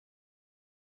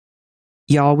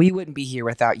Y'all, we wouldn't be here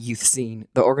without Youth Scene,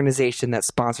 the organization that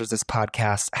sponsors this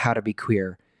podcast, How to Be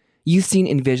Queer. Youth Scene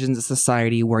envisions a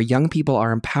society where young people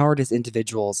are empowered as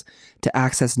individuals to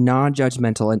access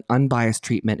non-judgmental and unbiased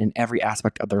treatment in every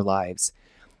aspect of their lives.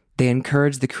 They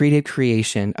encourage the creative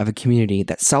creation of a community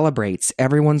that celebrates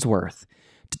everyone's worth,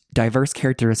 diverse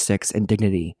characteristics, and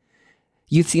dignity.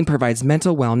 Youth Scene provides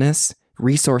mental wellness,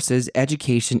 resources,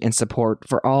 education, and support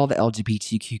for all the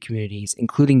LGBTQ communities,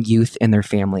 including youth and their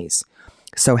families.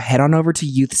 So head on over to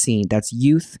Youth Scene, that's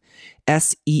youth,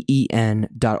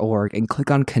 SEEN.org, and click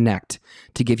on Connect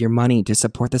to give your money to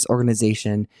support this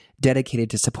organization dedicated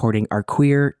to supporting our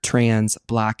queer, trans,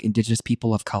 Black, Indigenous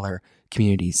people of color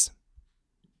communities.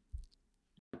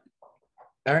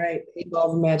 All right, hey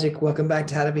balls of magic, welcome back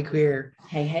to How to Be Queer.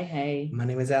 Hey, hey, hey. My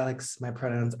name is Alex. My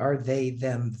pronouns are they,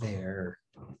 them, their.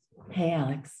 Hey,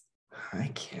 Alex.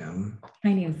 Hi, Kim.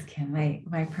 My name's Kim.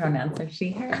 My pronouns are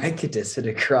she, her. I could just sit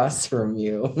across from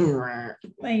you.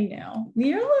 I know.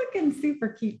 You're looking super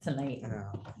cute tonight.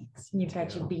 Oh, You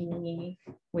got your beanie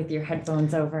with your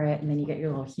headphones over it, and then you got your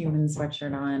little human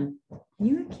sweatshirt on.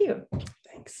 You look cute.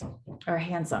 Thanks. Or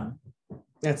handsome.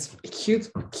 That's cute.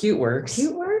 Cute works.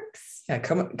 Cute works? Yeah,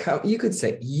 come. You can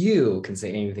say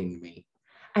anything to me.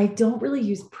 I don't really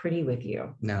use pretty with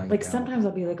you. No, like sometimes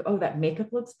I'll be like, oh, that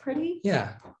makeup looks pretty.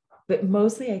 Yeah. But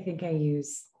mostly I think I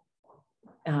use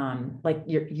like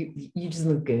you just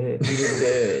look good. You look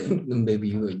good. Baby,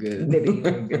 you look good. Baby, you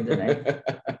look good tonight.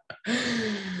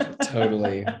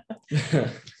 Totally.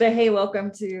 So hey,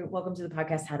 welcome to the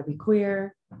podcast, How to Be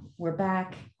Queer. We're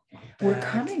back. We're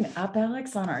coming up,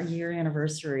 Alex, on our year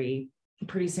anniversary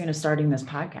pretty soon of starting this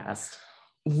podcast.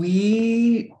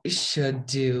 We should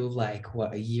do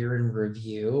a year in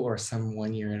review or some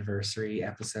 1 year anniversary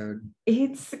episode.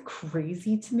 It's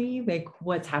crazy to me,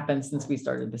 what's happened since we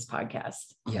started this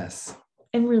podcast. Yes.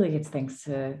 And really it's thanks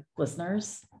to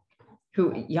listeners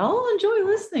who y'all enjoy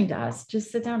listening to us. Just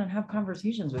sit down and have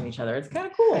conversations with each other. It's kind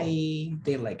of cool.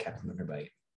 They like Captain Underbite.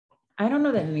 I don't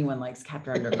know that anyone likes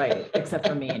Captain Underbite except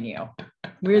for me and you.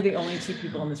 We're the only two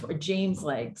people in this world. James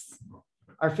likes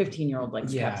our 15-year-old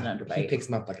likes Captain Underbite. He picks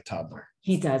him up like a toddler.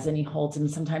 He does, and he holds him.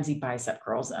 Sometimes he bicep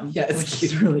curls him, which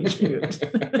is really cute.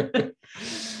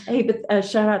 Hey, but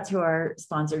shout out to our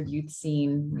sponsor, Youth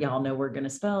Scene. Y'all know we're going to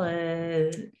spell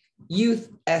it.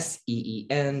 Youth, SEEN.org,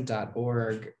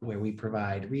 where we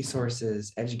provide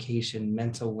resources, education,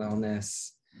 mental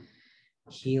wellness,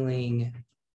 healing,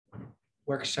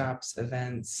 workshops,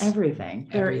 events, everything.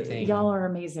 Y'all are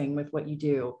amazing with what you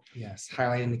do. Yes,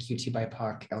 highlighting the QT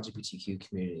BIPOC LGBTQ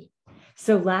community.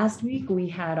 So last week we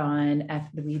had on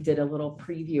we did a little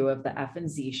preview of the F and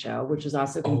Z show, which is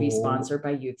also going to be sponsored by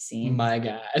Youth Scene. My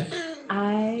God,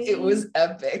 it was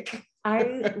epic.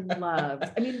 I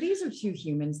mean, these are two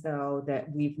humans though that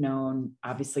we've known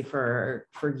obviously for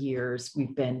years.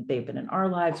 They've been in our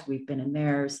lives, we've been in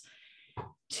theirs.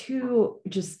 Two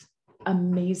just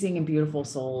amazing and beautiful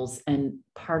souls. And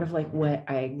part of what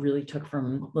I really took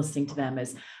from listening to them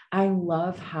is I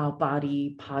love how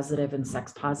body positive and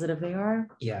sex positive they are.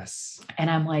 Yes.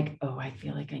 And I'm like, oh, I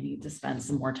feel like I need to spend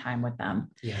some more time with them.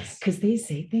 Yes. Because they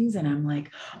say things and I'm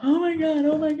like, oh my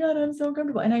God, I'm so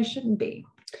comfortable. And I shouldn't be.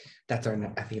 I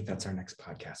think that's our next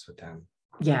podcast with them.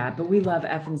 Yeah, but we love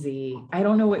F and Z. I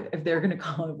don't know if they're going to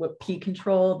call it P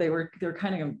control. They're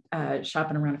kind of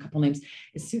shopping around a couple names.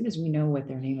 As soon as we know what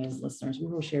their name is, listeners, we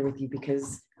will share with you,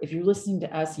 because if you're listening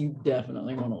to us, you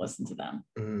definitely want to listen to them.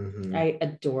 Mm-hmm. I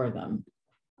adore them.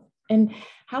 And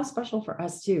how special for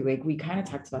us too. We kind of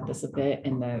talked about this a bit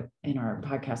in our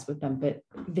podcast with them, but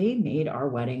they made our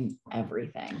wedding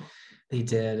everything. They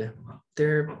did.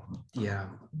 They're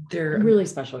really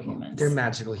special humans. They're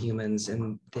magical humans,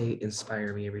 and they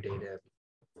inspire me every day to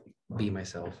be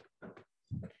myself.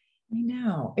 I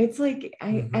know. It's like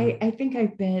I think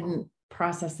I've been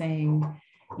processing,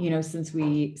 since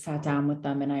we sat down with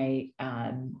them, and I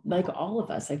like all of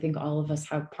us. I think all of us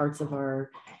have parts of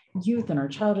our youth and our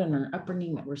childhood and our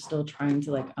upbringing that we're still trying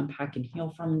to unpack and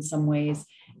heal from in some ways.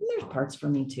 And there's parts for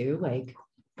me too.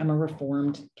 I'm a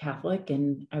Reformed Catholic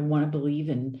and I want to believe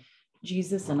in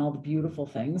Jesus and all the beautiful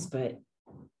things, but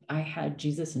I had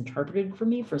Jesus interpreted for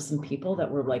me for some people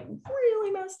that were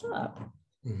really messed up.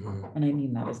 Mm-hmm. And I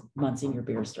mean that as Monsignor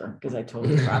Bierster, because I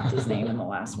totally dropped his name in the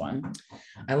last one.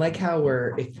 I like how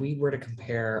if we were to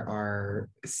compare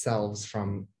ourselves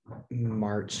from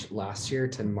March last year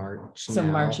to March now,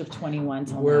 March of 21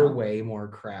 we're now way more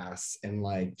crass and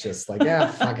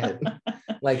yeah, fuck it.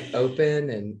 Open,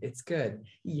 and it's good.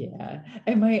 Yeah.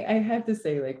 And I have to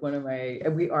say,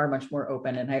 we are much more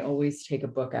open, and I always take a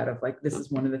book out of this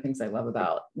is one of the things I love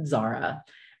about Zara.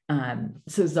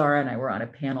 So Zara and I were on a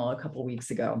panel a couple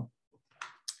weeks ago,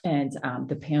 And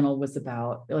the panel was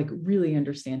about like really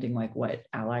understanding like what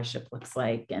allyship looks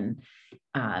like, and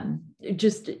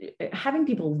just having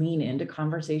people lean into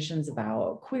conversations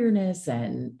about queerness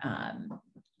and,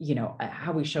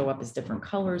 how we show up as different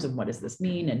colors and what does this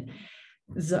mean. And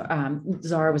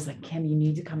Zara was like, Kim, you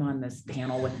need to come on this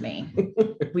panel with me.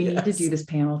 We need to do this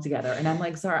panel together. And I'm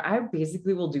like, Zara, I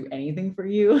basically will do anything for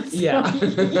you. So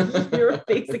you're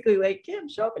basically like, Kim,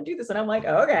 show up and do this. And I'm like,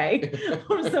 okay,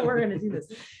 so we're going to do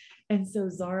this. And so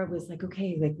Zara was like,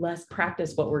 okay, like let's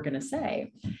practice what we're going to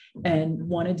say, and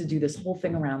wanted to do this whole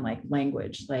thing around like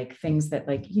language, like things that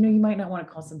like, you might not want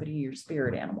to call somebody your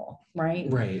spirit animal, right?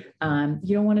 Right.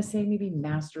 You don't want to say maybe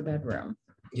master bedroom.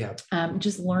 Yeah.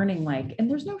 Just learning like, and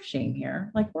there's no shame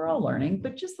here, like we're all learning,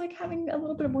 but just like having a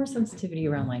little bit more sensitivity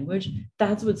around language.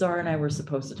 That's what Zara and I were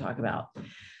supposed to talk about.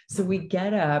 So we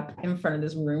get up in front of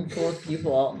this room full of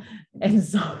people, and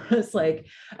Zara's like,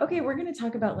 okay, we're going to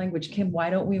talk about language. Kim, why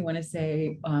don't we want to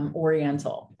say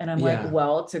Oriental? And I'm like,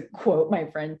 well, to quote my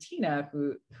friend Tina,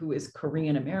 who is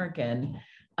Korean American,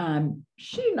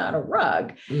 she's not a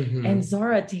rug. Mm-hmm. And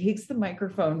Zara takes the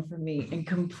microphone from me and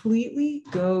completely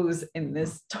goes in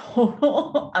this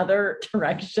total other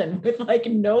direction with like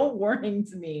no warning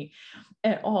to me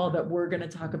at all that we're going to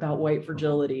talk about white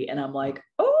fragility. And I'm like,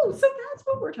 oh, so that's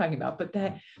what we're talking about.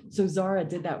 So Zara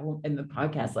did that in the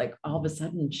podcast. Like all of a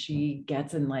sudden she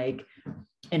gets in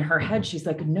her head, she's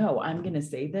like, no, I'm going to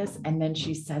say this. And then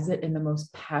she says it in the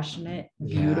most passionate,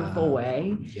 beautiful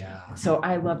way. Yeah. So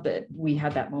I love that we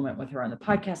had that moment with her on the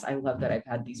podcast. I love that I've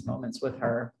had these moments with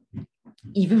her,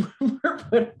 even when we're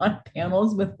put on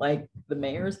panels with like the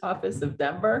mayor's office of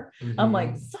Denver. Mm-hmm. I'm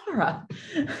like, Zara,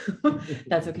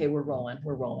 that's okay. We're rolling.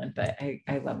 But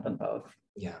I love them both.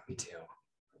 Yeah, me too.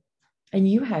 And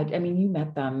you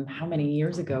met them how many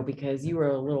years ago, because you were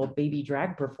a little baby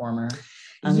drag performer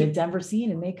on the Denver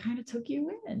scene, and they kind of took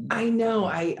you in. I know.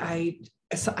 I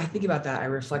think about that. I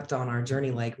reflect on our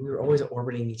journey. Like we were always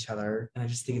orbiting each other. And I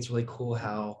just think it's really cool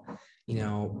how,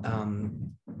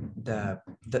 the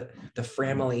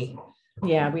family.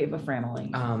 Yeah, we have a family.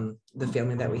 The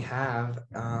family that we have,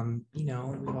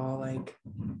 we've all like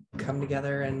come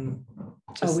together and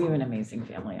just we have an amazing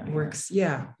family out works.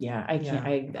 Here. Yeah. I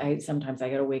can't, I sometimes I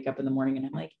got to wake up in the morning and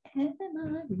I'm like, am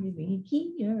I really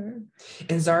here?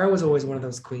 And Zara was always one of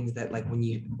those queens that like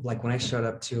when I showed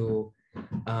up to,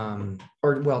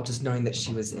 just knowing that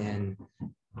she was in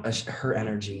her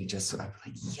energy, just I'd be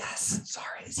like, yes,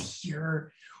 Zara is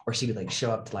here. Or she would like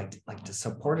show up to to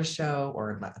support a show,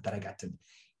 or that I got to,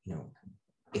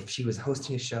 if she was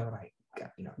hosting a show and I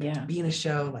got, to be in a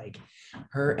show, like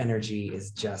her energy is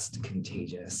just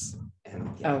contagious.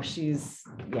 And how she's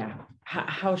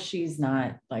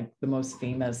not like the most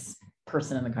famous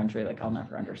person in the country, like I'll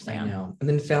never understand. I know. And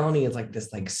then Felony is like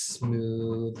this like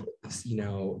smooth,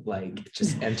 like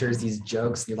just enters these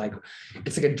jokes and you're like,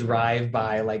 it's like a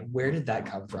drive-by, like where did that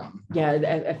come from? Yeah,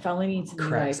 a Felony to me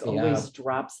like always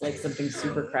drops like something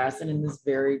super crass and in this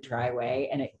very dry way,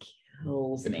 and it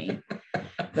kills me.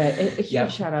 But a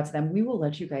huge shout out to them. We will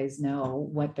let you guys know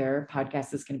what their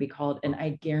podcast is going to be called. And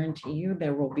I guarantee you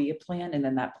there will be a plan, and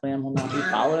then that plan will not be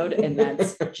followed. And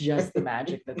that's just the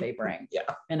magic that they bring. Yeah.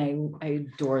 And I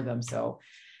adore them. So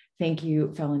thank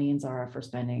you, Felony and Zara, for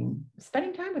spending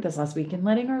time with us last week and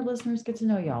letting our listeners get to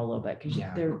know y'all a little bit, because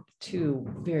they're two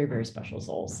very, very special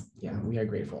souls. Yeah, we are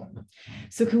grateful.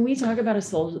 So can we talk about a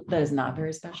soul that is not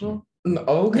very special?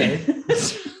 Okay.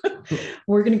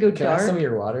 We're going to go Can dark. I have some of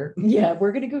your water? Yeah,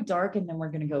 we're going to go dark and then we're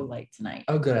going to go light tonight.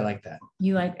 Oh, good. I like that.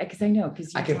 You like, because I know,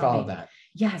 because I can follow that.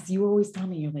 Yes, you always tell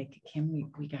me, you're like, Kim, we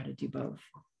got to do both.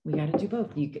 We got to do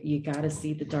both. You got to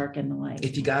see the dark and the light.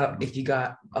 If you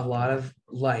got a lot of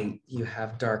light, you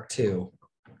have dark too.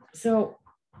 So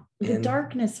the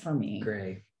darkness for me,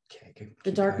 gray. Okay,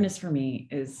 the darkness for me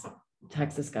is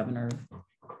Texas Governor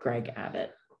Greg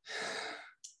Abbott.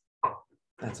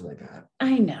 That's really bad.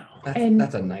 I know. That's maybe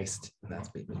nice.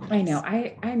 I know.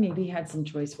 I maybe had some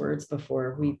choice words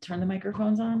before we turned the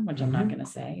microphones on, which I'm not going to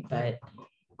say, but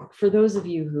for those of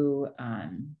you who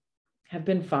have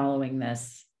been following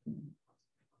this,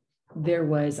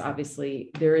 there is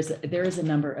a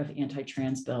number of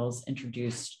anti-trans bills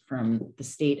introduced from the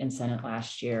state and Senate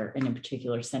last year, and in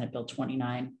particular, Senate Bill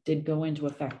 29 did go into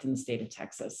effect in the state of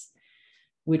Texas,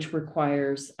 which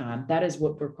requires, that is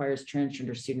what requires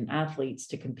transgender student athletes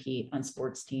to compete on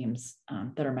sports teams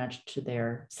that are matched to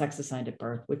their sex assigned at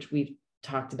birth, which we've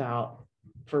talked about.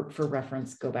 For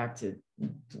reference, go back to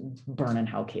Burn in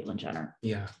Hell, Caitlyn Jenner.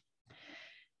 Yeah.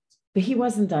 But he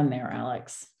wasn't done there,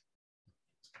 Alex.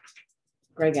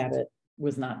 Greg Abbott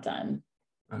was not done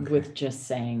with just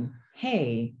saying,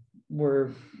 hey, we're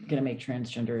going to make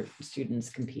transgender students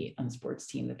compete on the sports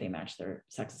team that they match their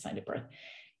sex assigned at birth.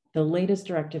 The latest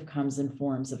directive comes in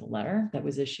forms of a letter that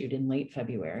was issued in late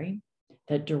February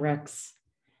that directs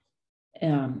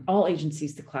all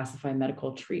agencies to classify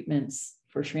medical treatments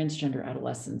for transgender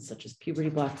adolescents, such as puberty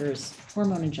blockers,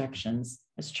 hormone injections,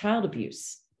 as child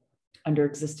abuse under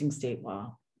existing state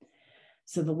law.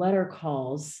 So the letter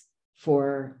calls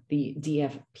for the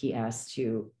DFPS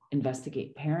to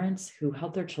investigate parents who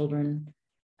help their children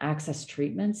access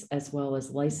treatments, as well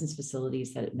as licensed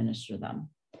facilities that administer them.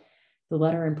 The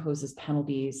letter imposes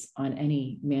penalties on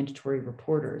any mandatory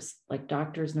reporters, like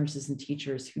doctors, nurses, and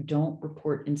teachers who don't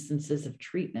report instances of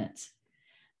treatment,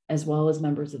 as well as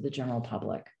members of the general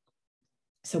public.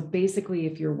 So basically,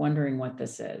 if you're wondering what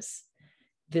this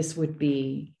would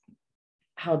be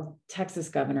how Texas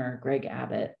Governor Greg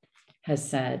Abbott has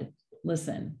said,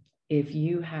 listen, if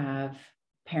you have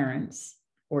parents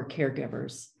or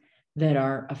caregivers that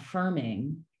are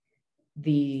affirming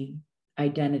the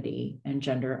identity and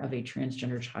gender of a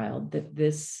transgender child,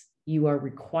 that you are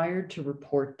required to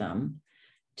report them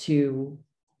to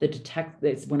the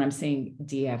when I'm saying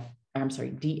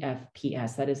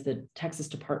DFPS, that is the Texas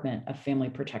Department of Family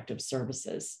Protective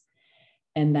Services.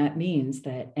 And that means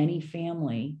that any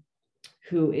family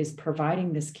who is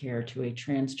providing this care to a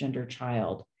transgender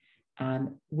child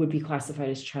would be classified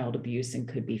as child abuse and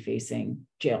could be facing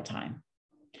jail time.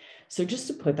 So just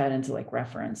to put that into like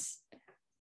reference,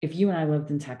 if you and I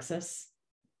lived in Texas,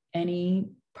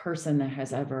 any person that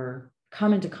has ever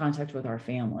come into contact with our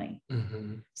family,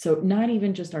 so not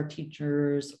even just our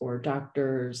teachers or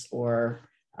doctors or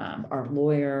our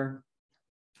lawyer,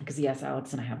 because yes,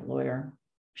 Alex and I have a lawyer.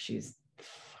 She's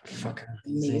fucking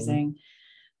amazing.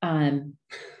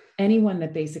 Anyone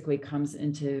that basically comes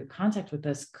into contact with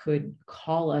us could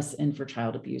call us in for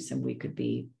child abuse, and we could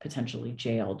be potentially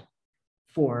jailed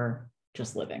for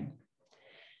just living.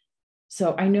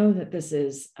 So I know that this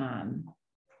is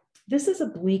a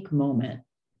bleak moment,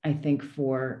 I think,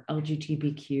 for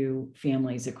LGBTQ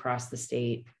families across the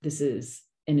state. This is,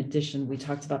 in addition, we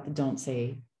talked about the Don't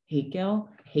Say Hate Bill.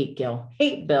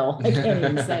 I can't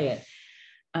even say it.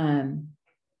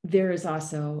 There is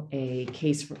also a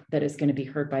case that is going to be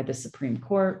heard by the Supreme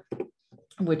Court,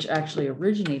 which actually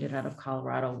originated out of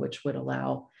Colorado, which would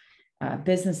allow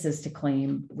businesses to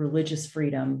claim religious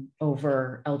freedom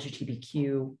over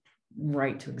LGBTQ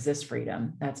right to exist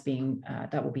freedom.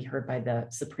 That will be heard by the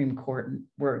Supreme Court, and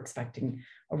we're expecting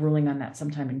a ruling on that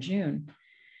sometime in June.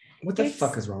 What the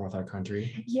fuck is wrong with our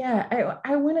country? Yeah,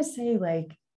 I want to say,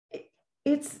 like,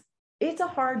 it's a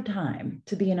hard time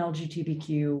to be an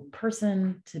LGBTQ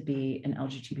person, to be an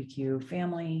LGBTQ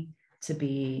family, to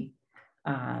be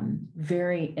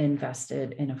very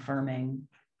invested in affirming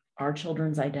our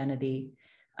children's identity.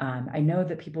 I know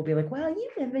that people be like, well, you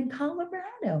live in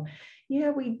Colorado.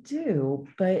 Yeah, we do.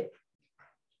 But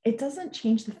it doesn't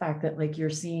change the fact that, like, you're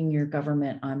seeing your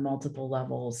government on multiple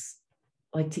levels,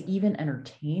 like, to even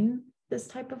entertain this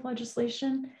type of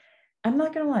legislation. I'm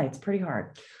not going to lie, it's pretty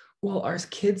hard. Well, our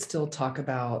kids still talk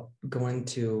about going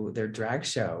to their drag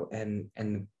show and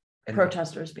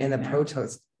protesters being and the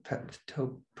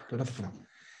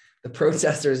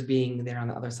protesters being there on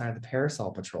the other side of the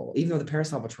Parasol Patrol, even though the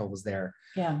Parasol Patrol was there.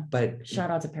 Yeah. But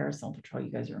shout out to Parasol Patrol.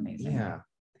 You guys are amazing. Yeah.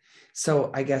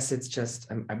 So I guess it's just,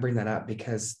 I bring that up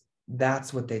because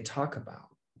that's what they talk about.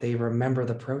 They remember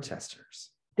the protesters.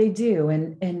 They do.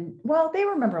 And well, they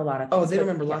remember a lot of things. Oh, they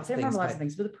remember lots of things. They remember lots of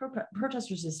things, but the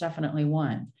protesters is definitely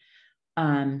one.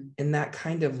 And that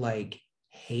kind of like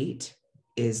hate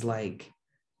is like,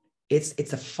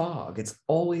 it's a fog. It's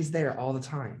always there all the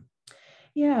time.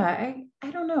 Yeah,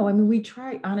 I don't know. I mean, we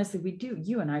try, honestly, we do.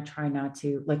 You and I try not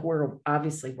to, like, we're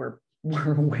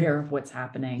aware of what's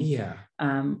happening. Yeah.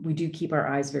 We do keep our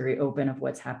eyes very open of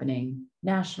what's happening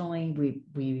nationally.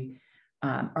 We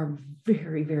are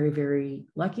very, very, very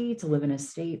lucky to live in a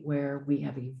state where we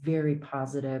have a very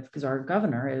positive, because our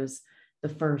governor is the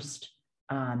first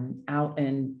out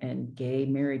and gay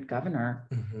married governor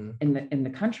in the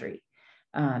country.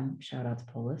 Shout out to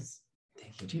Polis.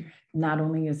 Thank you, Jared. Not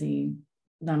only is he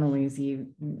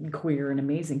queer and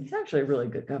amazing, he's actually a really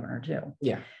good governor too.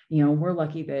 Yeah. You know, we're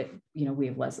lucky that, you know, we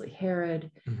have Leslie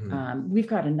Herod. We've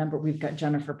got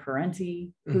Jennifer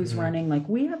Parenti, who's running. Like,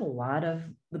 we have a lot of,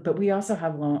 but we also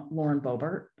have Lauren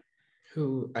Boebert.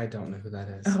 Who, I don't know who that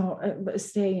is. Oh,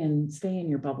 stay in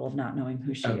your bubble of not knowing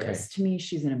who she is. To me,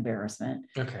 she's an embarrassment.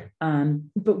 Okay.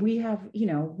 But we have, you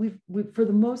know, we've for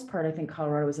the most part, I think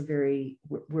Colorado is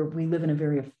where we live in a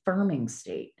very affirming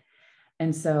state.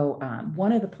 And so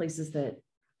one of the places that,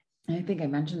 and I think I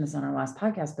mentioned this on our last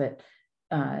podcast, but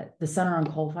the Center on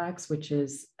Colfax, which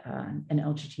is an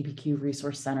LGBTQ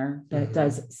resource center that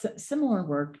does similar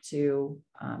work to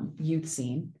Youth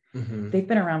Scene. They've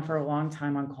been around for a long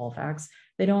time on Colfax.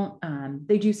 They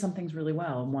do some things really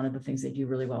well. And one of the things they do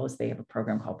really well is they have a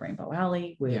program called Rainbow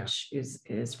Alley, which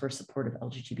is for support of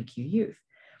LGBTQ youth.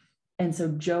 And so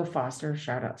Joe Foster,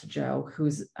 shout out to Joe,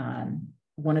 who's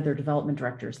one of their development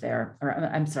directors there. Or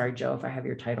I'm sorry, Joe, if I have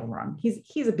your title wrong.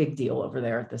 He's a big deal over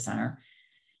there at the center.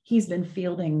 He's been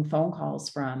fielding phone calls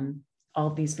from all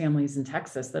of these families in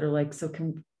Texas that are like, so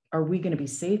are we going to be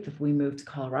safe if we move to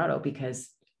Colorado? Because,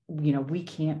 we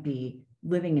can't be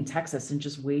living in Texas and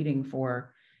just waiting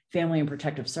for Family and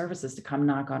Protective Services to come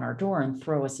knock on our door and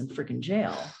throw us in freaking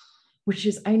jail, which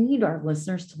is, I need our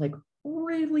listeners to like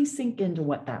really sink into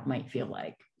what that might feel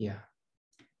like. Yeah.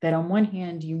 That on one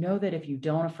hand, that if you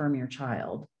don't affirm your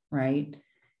child, right?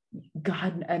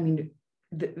 God, I mean,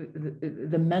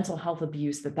 the mental health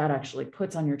abuse that actually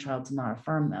puts on your child to not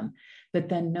affirm them, but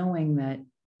then knowing that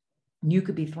you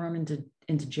could be thrown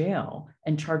into jail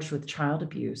and charged with child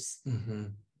abuse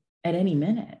at any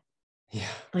minute. Yeah.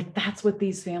 Like that's what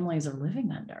these families are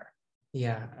living under.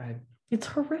 Yeah. It's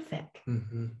horrific.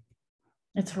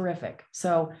 It's horrific.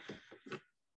 So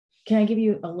can I give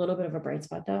you a little bit of a bright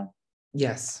spot though?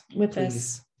 Yes. With please.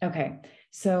 this? Okay.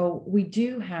 So we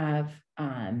do have,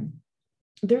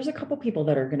 there's a couple people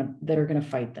that are gonna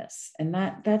fight this, and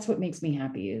that's what makes me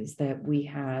happy is that we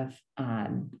have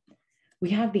the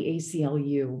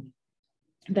ACLU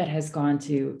that has gone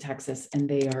to Texas, and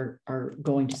they are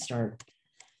going to start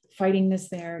fighting this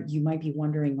there. You might be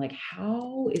wondering, like,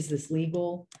 how is this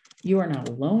legal? You are not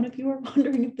alone if you are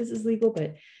wondering if this is legal,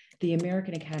 but the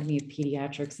American Academy of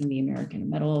Pediatrics and the American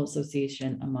Medical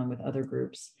Association, among with other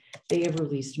groups, they have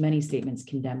released many statements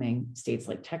condemning states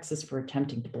like Texas for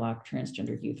attempting to block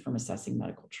transgender youth from assessing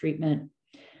medical treatment.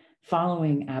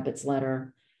 Following Abbott's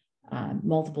letter,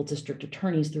 multiple district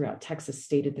attorneys throughout Texas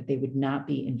stated that they would not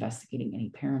be investigating any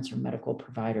parents or medical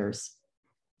providers.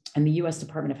 And the U.S.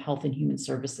 Department of Health and Human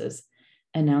Services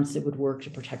announced it would work to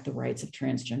protect the rights of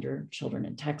transgender children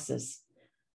in Texas.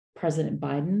 President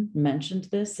Biden mentioned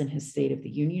this in his State of the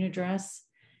Union address,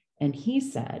 and he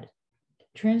said,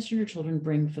 transgender children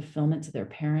bring fulfillment to their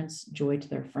parents, joy to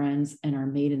their friends, and are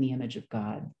made in the image of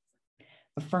God.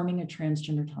 Affirming a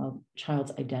transgender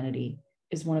child's identity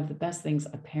is one of the best things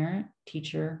a parent,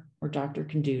 teacher, or doctor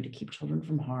can do to keep children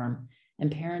from harm,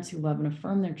 and parents who love and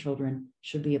affirm their children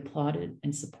should be applauded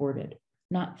and supported,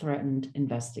 not threatened,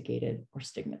 investigated, or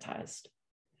stigmatized.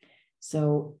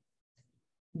 So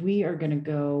we are going to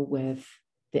go with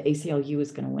the ACLU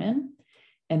is going to win,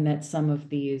 and that some of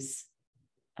these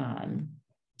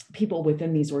people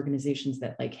within these organizations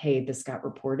that like, hey, this got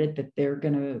reported, that they're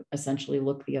going to essentially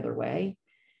look the other way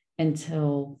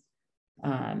until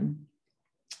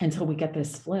we get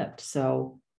this flipped.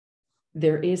 So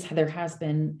there has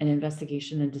been an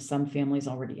investigation into some families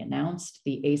already announced.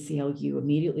 The ACLU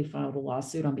immediately filed a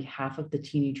lawsuit on behalf of the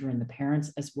teenager and the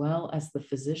parents, as well as the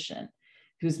physician,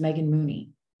 who's Megan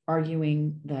Mooney,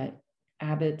 arguing that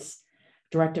Abbott's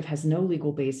directive has no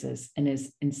legal basis and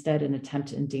is instead an attempt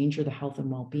to endanger the health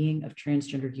and well-being of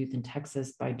transgender youth in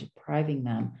Texas by depriving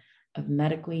them of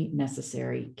medically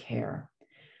necessary care.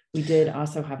 We did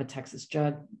also have a Texas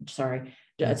judge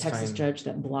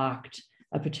that blocked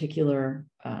a particular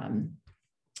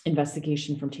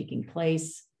investigation from taking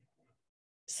place.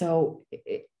 So,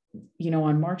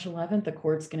 on March 11th, the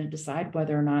court's going to decide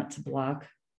whether or not to block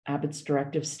Abbott's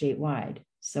directive statewide.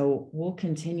 So we'll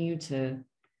continue to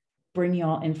bring you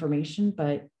all information,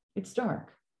 but it's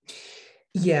dark.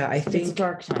 Yeah, I think it's a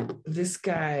dark time. This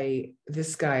guy,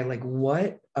 like,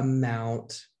 what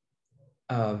amount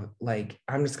of, like,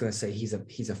 I'm just gonna say he's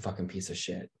a fucking piece of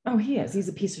shit. Oh, he is. He's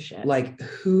a piece of shit. Like,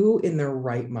 who in their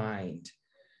right mind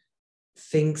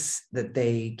thinks that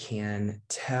they can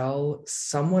tell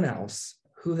someone else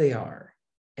who they are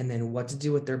and then what to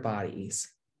do with their bodies,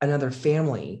 another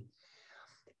family?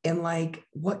 And like,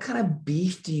 what kind of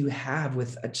beef do you have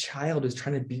with a child who's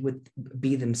trying to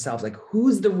be themselves? Like,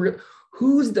 who's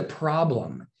the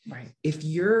problem? Right. If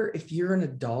you're an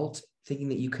adult thinking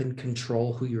that you can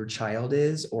control who your child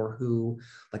is or who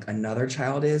like another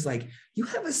child is, like, you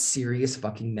have a serious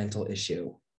fucking mental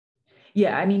issue.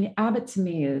 Yeah. I mean, Abbott to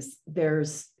me is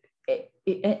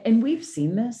and we've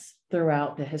seen this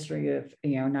throughout the history of,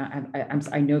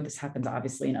 I know this happens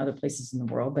obviously in other places in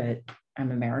the world, but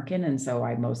I'm American. And so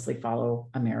I mostly follow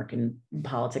American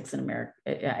politics in America.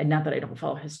 Not that I don't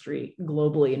follow history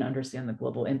globally and understand the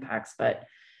global impacts, but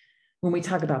when we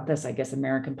talk about this, I guess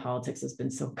American politics has been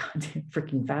so goddamn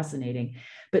freaking fascinating.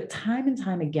 But time and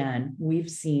time again, we've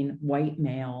seen white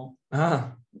male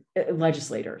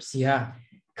legislators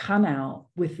come out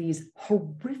with these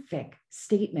horrific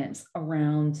statements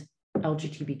around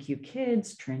LGBTQ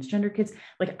kids, transgender kids.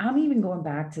 Like, I'm even going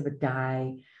back to the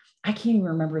guy, I can't even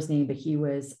remember his name, but he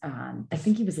was, I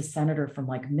think he was a senator from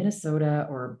like Minnesota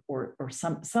or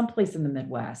someplace in the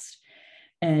Midwest.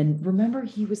 And remember,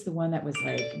 he was the one that was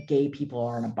like, gay people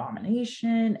are an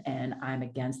abomination and I'm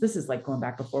against, this is like going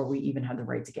back before we even had the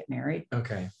right to get married.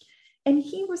 Okay. And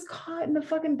he was caught in the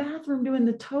fucking bathroom doing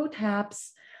the toe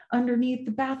taps underneath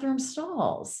the bathroom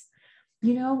stalls.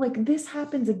 You know, like this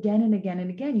happens again and again and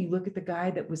again. You look at the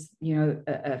guy that was, you know,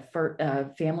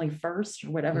 a family first or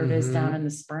whatever it is down in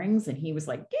the Springs. And he was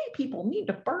like, gay people need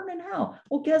to burn in hell.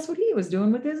 Well, guess what he was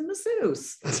doing with his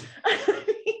masseuse? I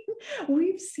mean,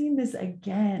 we've seen this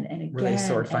again and again. Were they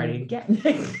sword fighting? Again.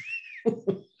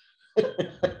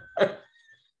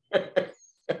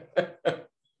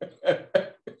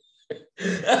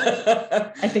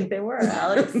 I think they were,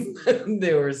 Alex.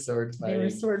 They were sword fighting. They were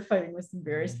sword fighting with some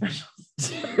very special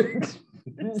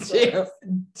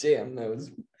damn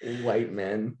those white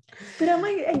men. But I'm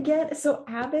like, again, so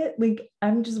Abbott, like,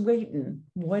 I'm just waiting.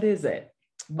 What is it?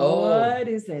 What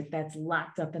is it that's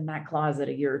locked up in that closet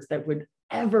of yours that would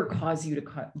ever cause you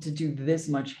to do this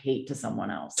much hate to someone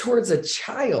else? Towards a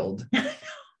child.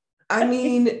 I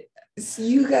mean,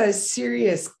 you got a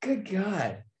serious, good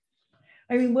God.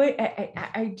 I mean, what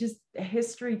I just,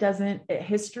 history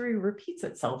repeats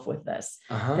itself with this.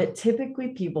 That typically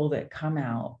people that come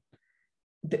out,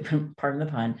 pardon the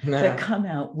pun, that come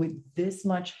out with this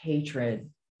much hatred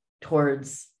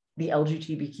towards the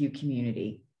LGBTQ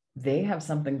community, they have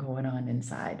something going on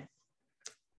inside.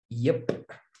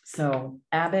 Yep. So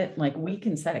Abbott, like, we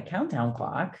can set a countdown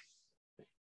clock.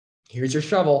 Here's your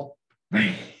shovel.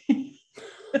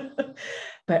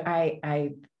 But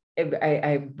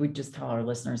I would just tell our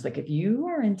listeners, like, if you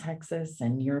are in Texas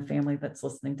and you're a family that's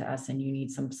listening to us and you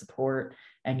need some support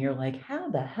and you're like, how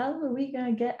the hell are we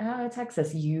going to get out of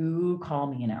Texas? You call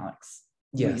me and Alex.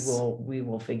 Yes. We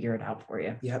will figure it out for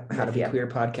you. Yep. How to be queer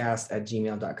podcast at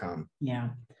gmail.com. Yeah.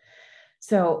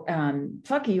 So,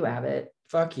 fuck you, Abbott.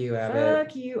 Fuck you, Abbott.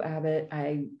 Fuck you, Abbott.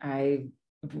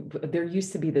 There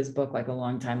used to be this book like a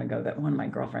long time ago that one of my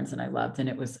girlfriends and I loved. And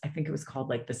I think it was called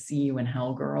like the See You in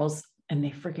Hell Girls. And they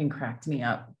freaking cracked me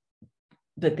up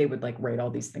that they would like write all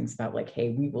these things about like,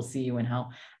 hey, we will see you in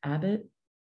hell. Abbott,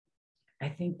 I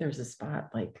think there's a spot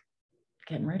like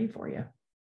getting ready for you.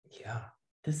 Yeah.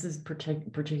 This is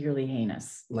particularly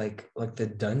heinous. Like the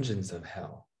dungeons of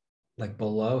hell, like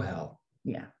below hell.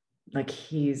 Yeah. Like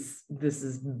this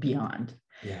is beyond.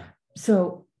 Yeah.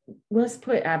 So let's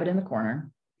put Abbott in the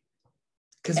corner.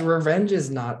 Because revenge is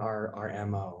not our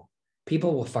MO.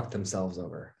 People will fuck themselves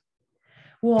over.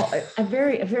 Well, a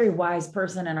very wise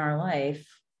person in our life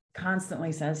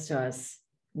constantly says to us,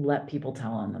 let people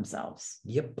tell on themselves.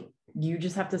 Yep. You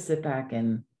just have to sit back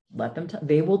and let them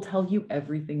they will tell you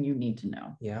everything you need to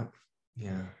know. Yeah.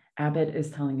 Yeah. Abbott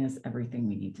is telling us everything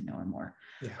we need to know and more.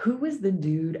 Yeah. Who was the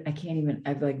dude?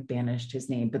 I've like banished his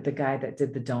name, but the guy that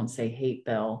did the Don't Say Hate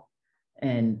bill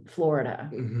in Florida.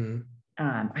 Mm-hmm.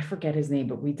 I forget his name,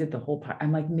 but we did the whole part.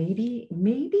 I'm like, maybe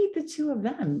the two of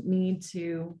them need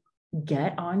to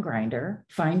get on Grindr,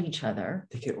 find each other.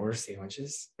 They could order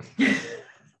sandwiches.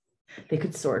 They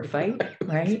could sword fight,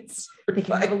 right? They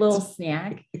could have a little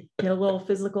snack, get a little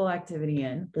physical activity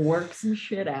in, work some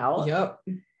shit out. Yep.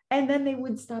 And then they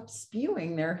would stop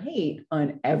spewing their hate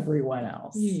on everyone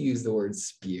else. You use the word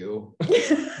spew.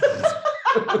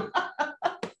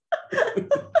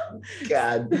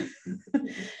 God.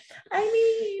 I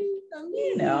mean,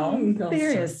 you know,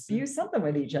 they're gonna spew something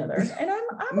with each other, and I'm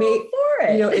all for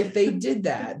it. You know, if they did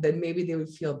that, then maybe they would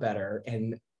feel better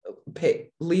and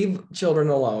leave children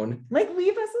alone. Like,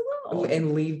 leave us alone.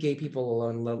 And leave gay people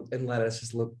alone and let us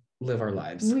just live our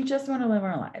lives. We just want to live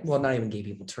our lives. Well, not even gay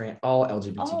people, all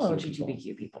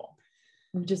LGBTQ people.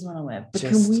 We just want to live. But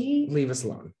just can we leave us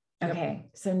alone? Okay,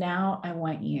 so now I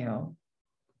want you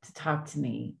to talk to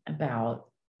me about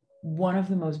one of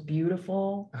the most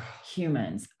beautiful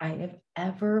humans I have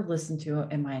ever listened to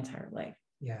in my entire life.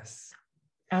 Yes.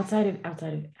 Outside of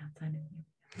you.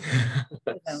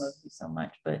 I love you so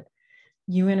much, but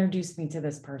you introduced me to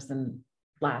this person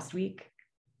last week.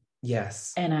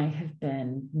 Yes. And I have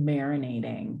been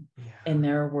marinating in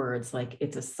their words like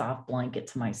it's a soft blanket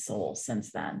to my soul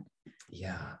since then.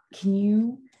 Yeah. Do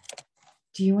you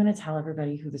want to tell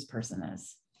everybody who this person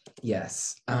is?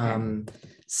 Yes. Okay.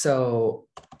 So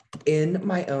in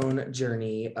my own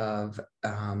journey of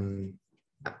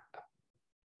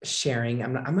sharing.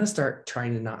 I'm going to start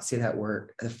trying to not say that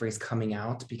word, the phrase coming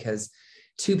out, because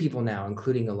two people now,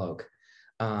 including Alok,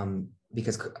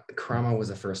 because Karama was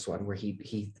the first one where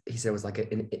he said it was like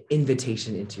an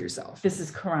invitation into yourself. This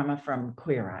is Karama from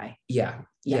Queer Eye. Yeah.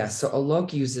 Yes. Yeah. So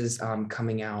Alok uses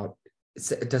coming out.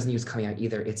 It doesn't use coming out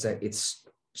either. It's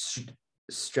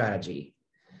strategy.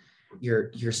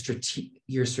 You're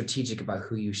strategic about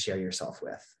who you share yourself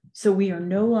with. So we are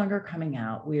no longer coming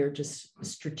out. We are just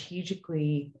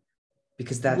strategically,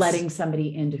 because that's letting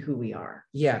somebody into who we are.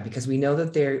 Yeah, because we know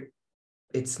that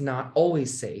it's not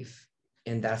always safe,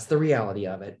 and that's the reality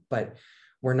of it. But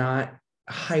we're not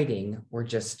hiding. We're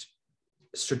just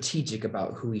strategic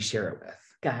about who we share it with.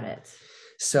 Got it.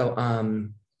 So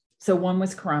so one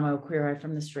was Karamo, Queer Eye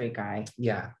from the Straight Guy.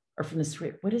 Yeah. Or from the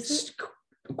Straight. What is it?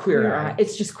 Queer Eye.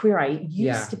 It's just Queer Eye. It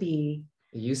used to be.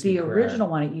 It used to be the original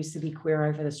one. It used to be Queer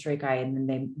Eye for the Straight Guy, and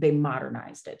then they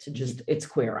modernized it to just it's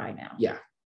Queer Eye now. Yeah.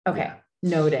 Okay. Yeah.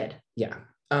 Noted. Yeah.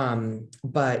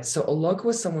 But so Alok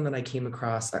was someone that I came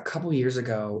across a couple years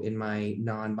ago in my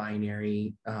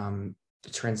non-binary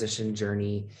transition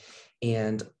journey.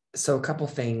 And so a couple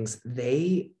things,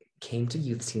 they came to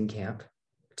youth scene camp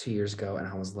 2 years ago, and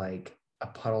I was like a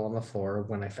puddle on the floor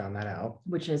when I found that out.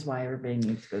 Which is why everybody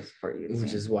needs to go support youth scene.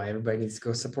 Which is why everybody needs to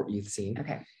go support youth scene.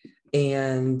 Okay.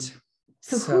 And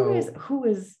so who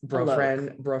is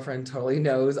Bro-friend totally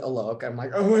knows Alok. I'm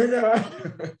like, oh my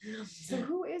God. So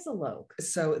who is Alok?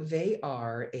 So they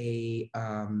are a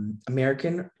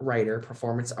American writer,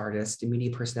 performance artist, and media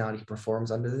personality who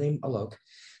performs under the name Alok.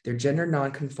 They're gender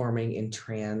non-conforming and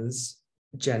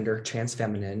transgender, trans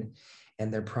feminine,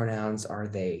 and their pronouns are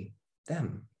they,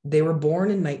 them. They were born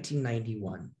in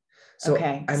 1991. So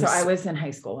okay. So I was in high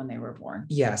school when they were born.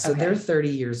 Yeah. So they're 30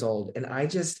 years old. And I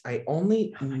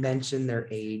only mention their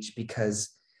age because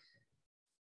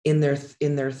in their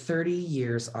 30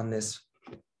 years on this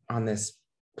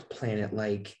planet,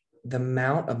 like the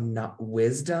amount of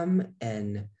wisdom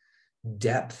and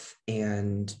depth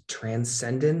and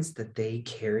transcendence that they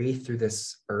carry through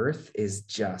this earth is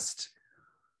just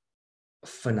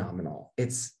phenomenal.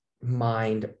 It's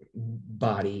mind,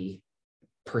 body,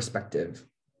 perspective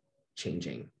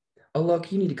changing.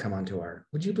 Alok, you need to come onto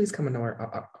would you please come onto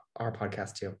our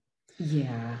podcast too?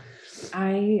 Yeah.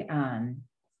 I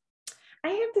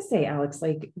have to say, Alex,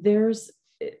 like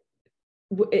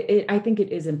I think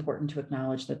it is important to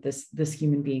acknowledge that this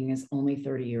human being is only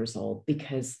 30 years old,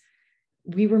 because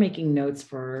we were making notes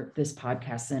for this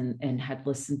podcast and had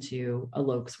listened to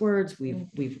Alok's words.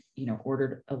 We've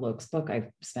ordered Alok's book. I've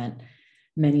spent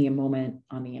many a moment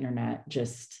on the internet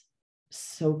just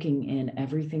soaking in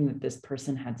everything that this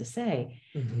person had to say.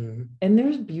 Mm-hmm. And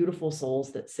there's beautiful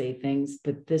souls that say things,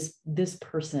 but this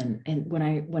person, and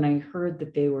when I heard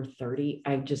that they were 30,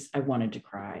 I wanted to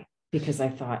cry, because I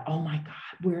thought, oh my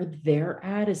God, where they're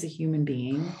at as a human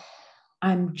being,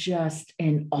 I'm just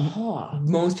in awe.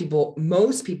 Most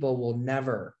people will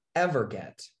never ever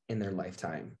get in their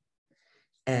lifetime.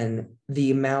 And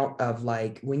the amount of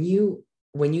like, when you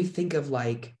think of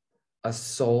like a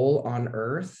soul on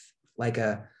earth, like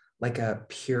a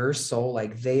pure soul,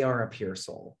 like they are a pure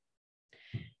soul.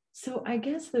 So I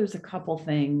guess there's a couple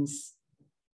things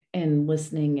in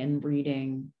listening and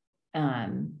reading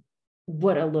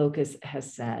what Alok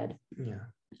has said. Yeah.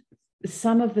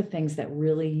 Some of the things that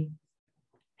really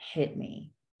hit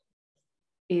me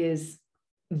is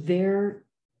the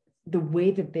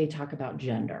way that they talk about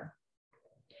gender.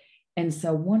 And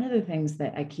so one of the things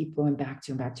that I keep going back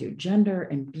to gender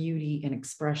and beauty and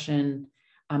expression,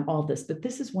 all this, but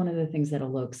this is one of the things that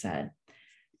Alok said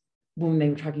when they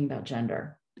were talking about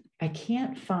gender. I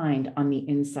can't find on the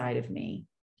inside of me.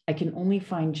 I can only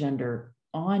find gender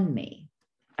on me.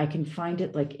 I can find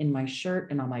it like in my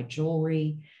shirt and on my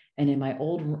jewelry and in my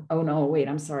old, oh no, wait,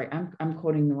 I'm sorry. I'm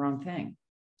quoting the wrong thing.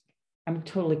 I'm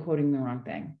totally quoting the wrong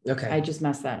thing. Okay. I just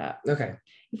messed that up. Okay.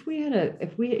 If we had an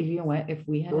editor,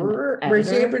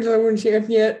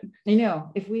 I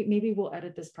know, maybe we'll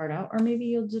edit this part out, or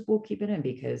maybe we'll keep it in,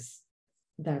 because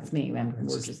that's me.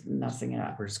 We're just messing it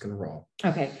up. We're just going to roll.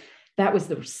 Okay. That was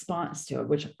the response to it,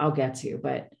 which I'll get to,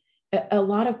 but a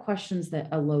lot of questions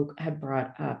that Alok had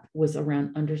brought up was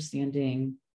around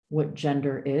understanding what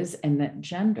gender is, and that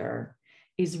gender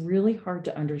is really hard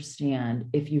to understand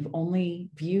if you've only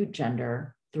viewed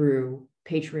gender through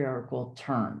patriarchal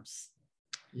terms.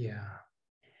 Yeah.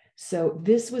 So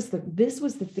this was the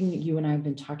thing that you and I have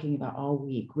been talking about all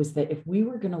week, was that if we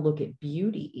were going to look at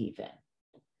beauty even,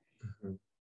 mm-hmm.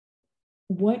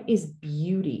 What is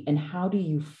beauty and how do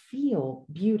you feel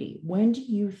beauty? When do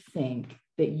you think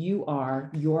that you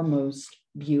are your most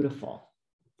beautiful?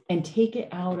 And take it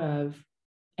out of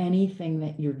anything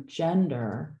that your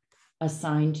gender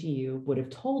assigned to you would have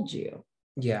told you.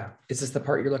 Yeah. Is this the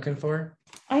part you're looking for?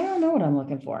 I don't know what I'm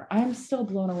looking for. I'm still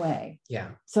blown away. Yeah.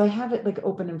 So I have it like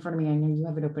open in front of me. I know you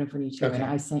have it open in front of you too. Okay. And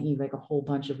I sent you like a whole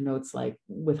bunch of notes, like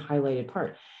with highlighted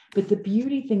part. But the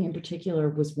beauty thing in particular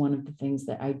was one of the things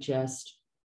that I just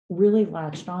really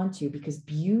latched onto, because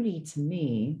beauty to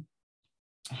me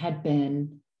had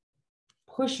been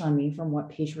pushed on me from what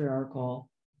patriarchal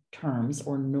terms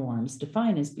or norms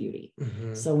define as beauty.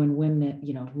 Mm-hmm. So in women,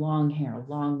 you know, long hair,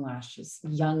 long lashes,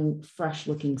 young, fresh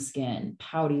looking skin,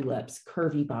 pouty lips,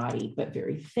 curvy body, but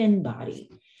very thin body,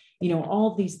 you know,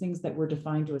 all these things that were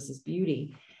defined to us as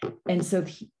beauty. And so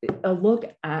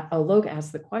Alok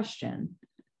asked the question,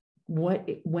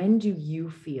 when do you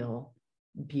feel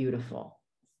beautiful?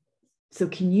 So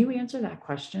can you answer that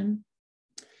question?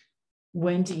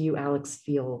 When do you, Alex,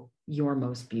 feel you're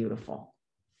most beautiful?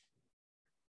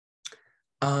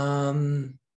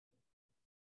 And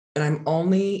I'm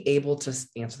only able to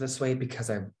answer this way because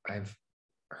I've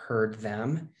heard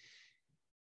them.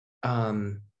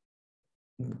 That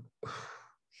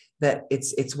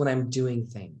it's when I'm doing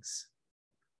things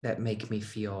that make me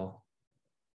feel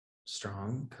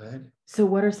strong, good. So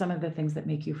what are some of the things that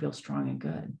make you feel strong and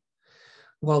good?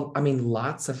 Well, I mean,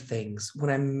 lots of things. When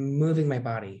I'm moving my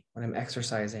body, when I'm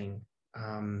exercising,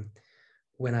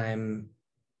 when I'm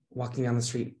walking down the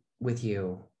street with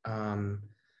you,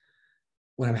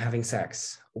 when I'm having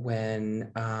sex,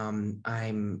 when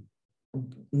I'm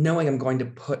knowing I'm going to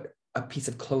put a piece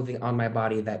of clothing on my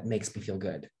body that makes me feel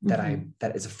good,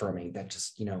 that is affirming, that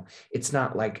just, you know, it's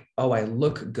not like, oh, I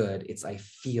look good. It's I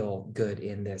feel good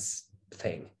in this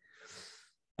thing.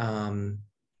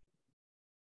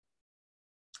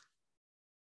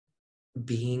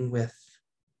 Being with,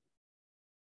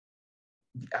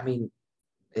 I mean,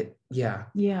 yeah.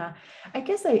 I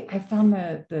guess I found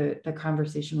the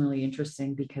conversation really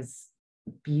interesting, because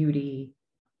beauty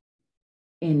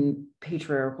in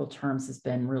patriarchal terms has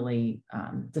been really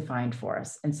defined for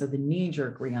us. And so the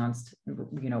knee-jerk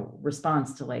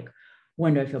response to like,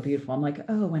 when do I feel beautiful? I'm like,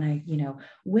 oh, when I, you know,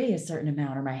 weigh a certain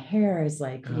amount, or my hair is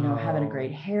like, you know, having a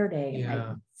great hair day, and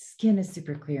my skin is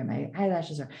super clear, my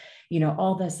eyelashes are, you know,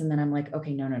 all this. And then I'm like,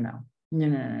 okay, no.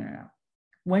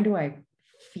 When do I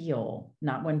feel,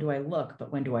 not when do I look,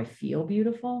 but when do I feel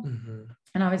beautiful? Mm-hmm.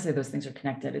 And obviously those things are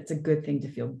connected. It's a good thing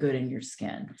to feel good in your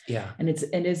skin. Yeah. And it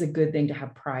is a good thing to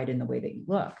have pride in the way that you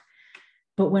look.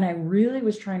 But when I really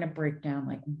was trying to break down,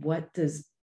 like, what does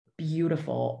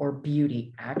beautiful or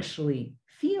beauty actually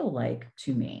feel like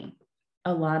to me,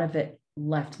 a lot of it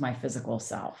left my physical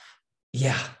self.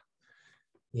 Yeah.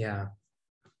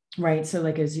 Right. So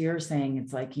like, as you're saying,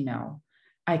 it's like, you know,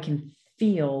 I can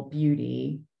feel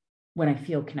beauty when I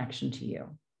feel connection to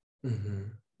you. Mm-hmm.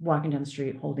 Walking down the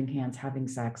street, holding hands, having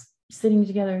sex, sitting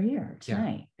together here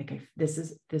tonight. Like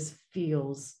this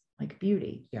feels like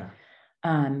beauty. Yeah.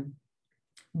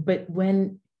 But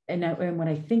when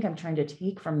I think I'm trying to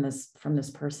take from this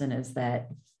person is that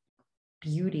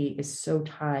beauty is so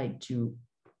tied to,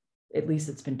 at least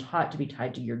it's been taught to be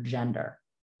tied to your gender.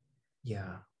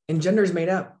 Yeah. And gender is made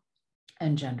up.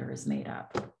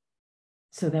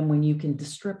 So then when you can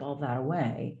strip all that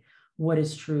away, what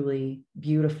is truly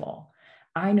beautiful?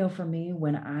 I know for me,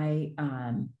 when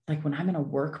when I'm in a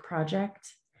work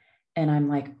project and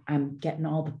I'm getting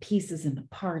all the pieces and the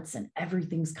parts and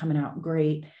everything's coming out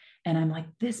great, and I'm like,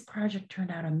 this project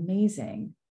turned out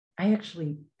amazing, I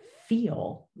actually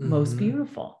feel most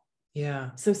beautiful. Yeah.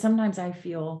 So sometimes I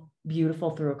feel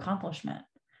beautiful through accomplishment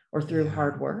or through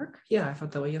hard work. Yeah, I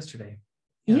felt that way yesterday.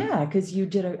 Yeah, because you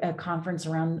did a conference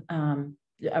around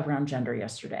gender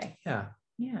yesterday.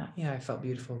 Yeah, I felt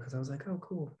beautiful because I was like, oh,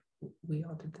 cool, we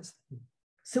all did this thing.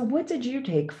 So what did you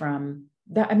take from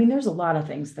that? I mean, there's a lot of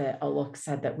things that Alok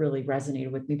said that really resonated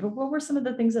with me, but what were some of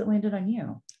the things that landed on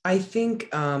you? I think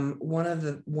one of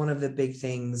the big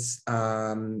things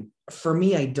for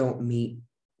me, I don't meet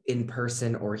in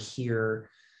person or hear.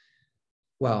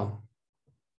 Well,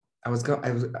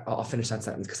 I'll finish that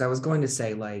sentence, because I was going to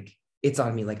say, like, it's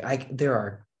on me. Like, there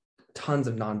are tons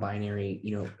of non-binary,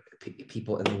 you know,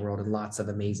 people in the world, and lots of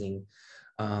amazing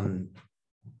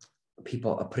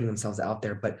people putting themselves out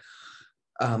there. But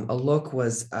Alok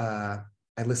was, I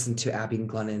listened to Abby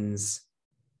Glennon's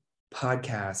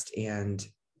podcast, and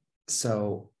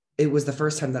so it was the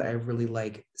first time that I really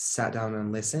like sat down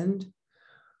and listened.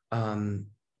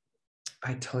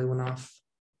 I totally went off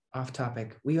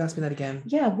topic. Will you ask me that again?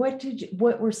 Yeah.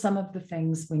 What were some of the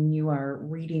things when you are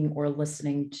reading or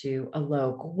listening to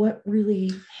Alok, what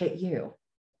really hit you?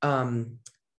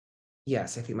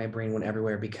 Yes, I think my brain went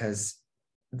everywhere, because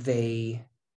they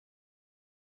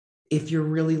I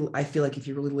feel like if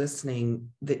you're really listening,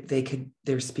 that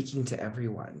they're speaking to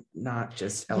everyone, not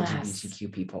just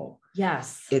LGBTQ people.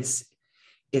 Yes. It's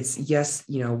yes,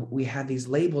 we have these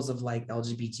labels of like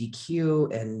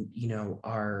LGBTQ and,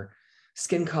 our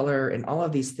skin color and all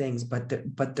of these things, but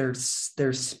they're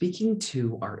speaking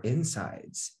to our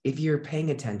insides. If you're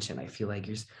paying attention, I feel like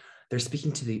they're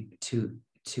speaking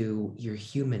to your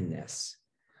humanness,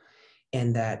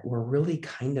 and that we're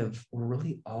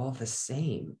really all the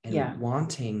same and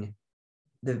wanting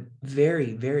the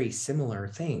very, very similar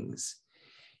things.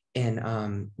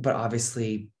 And but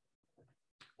obviously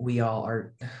we all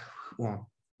are, well,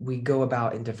 we go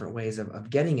about in different ways of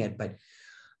getting it, but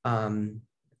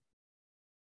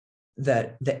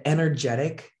that the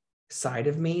energetic side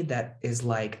of me that is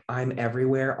like, I'm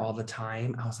everywhere all the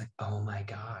time. I was like, oh my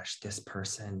gosh, this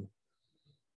person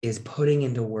is putting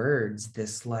into words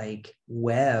this like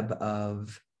web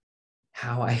of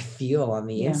how I feel on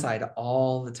the inside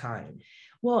all the time.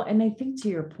 Well, and I think to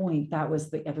your point, that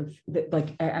was the other,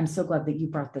 like, I'm so glad that you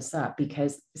brought this up,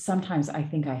 because sometimes I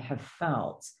think I have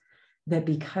felt that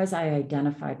because I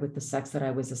identified with the sex that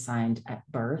I was assigned at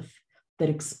birth, that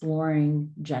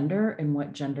exploring gender and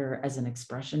what gender as an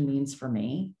expression means for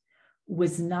me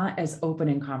was not as open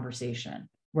in conversation,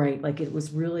 right? Like it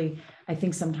was really, I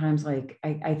think sometimes like,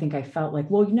 I think I felt like,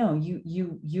 well,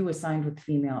 you assigned with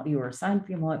female, you were assigned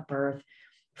female at birth.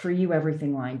 For you,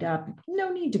 everything lined up.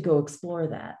 No need to go explore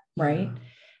that, right?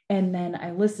 And then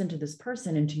I listened to this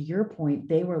person, and to your point,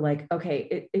 they were like,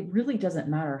 okay, it really doesn't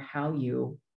matter how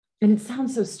you, and it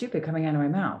sounds so stupid coming out of my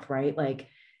mouth, right? Like,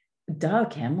 duh,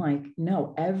 Kim, like,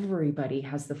 no, everybody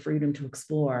has the freedom to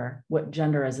explore what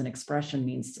gender as an expression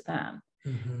means to them.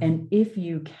 And if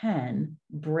you can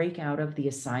break out of the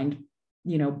assigned,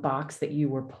 box that you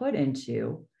were put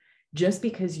into, just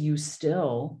because you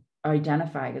still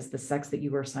identify as the sex that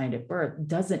you were assigned at birth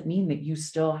doesn't mean that you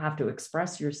still have to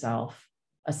express yourself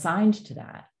assigned to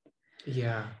that.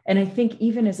 Yeah. And I think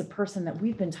even as a person that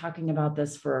we've been talking about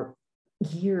this for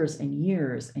years and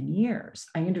years and years,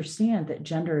 I understand that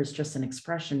gender is just an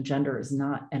expression. Gender is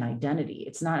not an identity.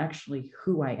 It's not actually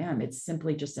who I am. It's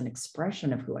simply just an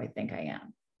expression of who I think I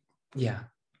am. Yeah.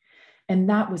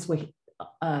 And that was what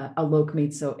Alok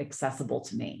made so accessible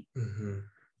to me.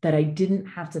 That I didn't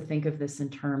have to think of this in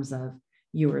terms of,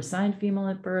 you were assigned female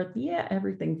at birth. Yeah,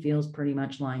 everything feels pretty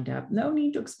much lined up. No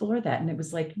need to explore that. And it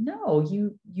was like, no,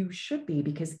 you should be,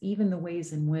 because even the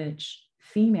ways in which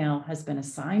female has been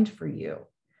assigned for you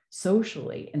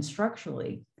socially and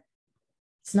structurally,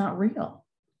 it's not real.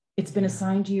 It's been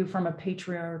assigned to you from a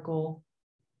patriarchal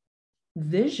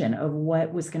vision of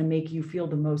what was going to make you feel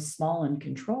the most small and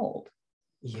controlled.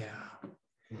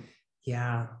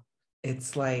 Yeah.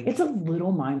 It's like, it's a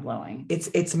little mind-blowing.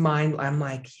 I'm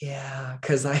like, yeah,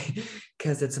 because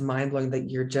it's mind-blowing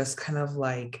that you're just kind of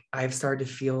like, I've started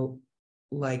to feel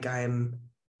like I'm,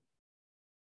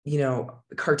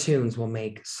 cartoons will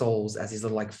make souls as these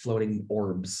little like floating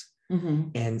orbs.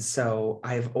 And so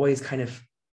I've always kind of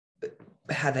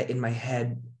had that in my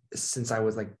head since I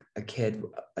was like a kid,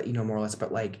 more or less,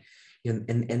 but like,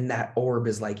 and that orb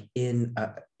is like in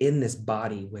this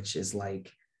body, which is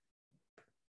like,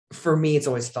 for me, it's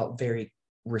always felt very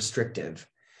restrictive.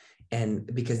 And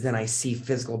because then I see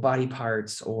physical body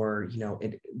parts, or,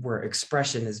 where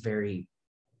expression is very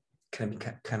kind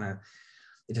of,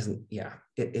 it doesn't,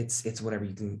 it's whatever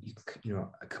you can,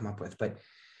 come up with. But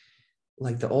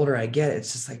like the older I get,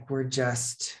 it's just like, we're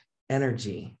just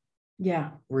energy.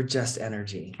 We're just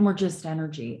energy.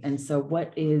 And so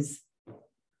what is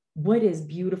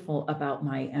beautiful about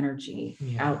my energy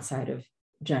outside of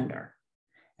gender?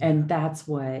 And that's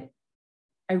what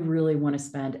I really want to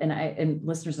spend. And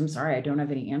listeners, I'm sorry, I don't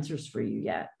have any answers for you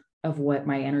yet of what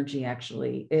my energy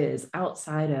actually is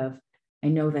outside of, I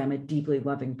know that I'm a deeply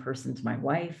loving person to my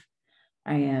wife.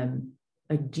 I am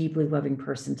a deeply loving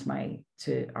person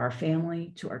to our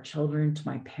family, to our children, to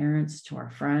my parents, to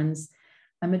our friends.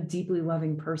 I'm a deeply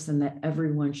loving person that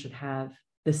everyone should have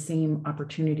the same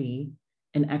opportunity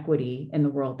and equity in the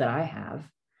world that I have.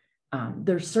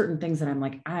 There's certain things that I'm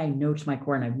like, I know to my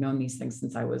core, and I've known these things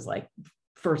since I was like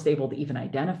first able to even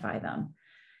identify them.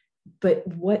 But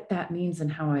what that means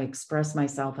and how I express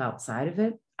myself outside of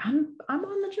it, I'm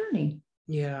on the journey.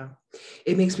 Yeah.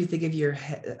 It makes me think of your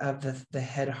head, of the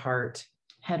head, heart,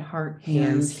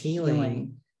 hands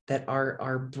healing. That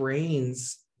our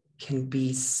brains can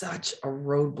be such a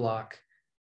roadblock,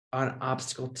 an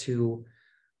obstacle to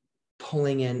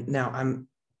pulling in. Now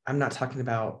I'm not talking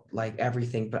about like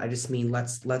everything, but I just mean,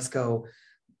 let's go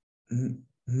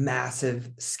massive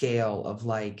scale of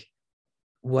like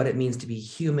what it means to be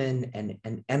human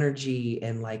and energy.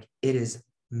 And like, it is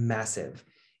massive.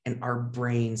 and our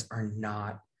brains are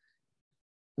not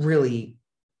really,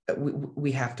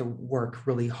 we have to work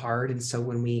really hard. And so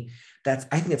when I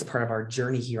think it's part of our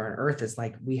journey here on earth, is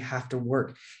like, we have to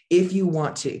work. If you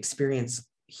want to experience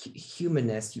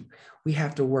humanness, we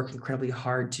have to work incredibly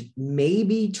hard to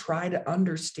maybe try to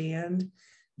understand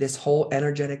this whole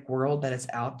energetic world that is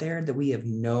out there, that we have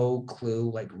no clue,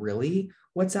 like, really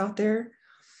what's out there.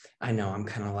 I know I'm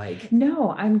kind of like,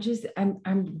 no,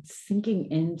 I'm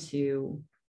sinking into,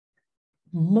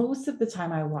 most of the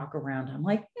time I walk around, I'm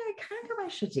like, yeah, I kind of got my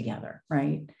shit together,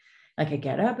 right? Like, I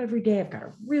get up every day. I've got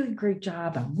a really great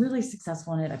job. I'm really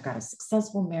successful in it. I've got a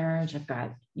successful marriage. I've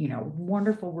got,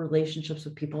 wonderful relationships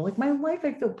with people. Like, my life,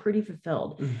 I feel pretty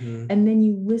fulfilled. mm-hmm. And then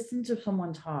you listen to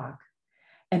someone talk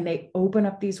and they open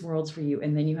up these worlds for you.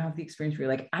 And then you have the experience where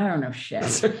you're like, I don't know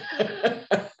shit.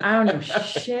 I don't know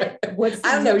shit.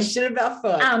 I don't know shit about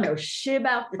fuck. I don't know shit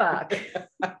about fuck.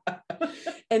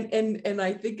 And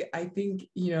I think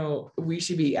we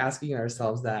should be asking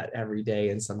ourselves that every day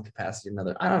in some capacity or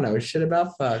another. I don't know shit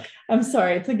about fuck. I'm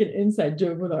sorry, it's like an inside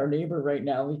joke with our neighbor right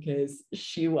now, because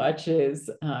she watches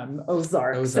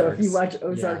Ozark. So if you watch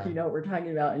Ozark, you know what we're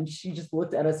talking about. And she just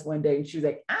looked at us one day and she was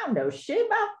like, I don't know shit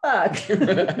about fuck.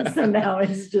 So now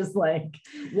it's just like,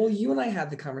 well, you and I had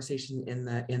the conversation in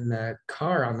the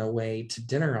car on the way to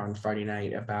dinner on Friday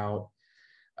night about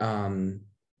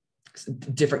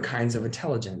different kinds of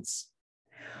intelligence.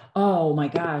 Oh my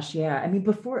gosh. Yeah. I mean,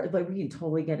 before, like, we can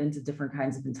totally get into different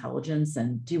kinds of intelligence.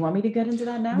 And do you want me to get into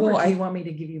that now? Well, or do you want me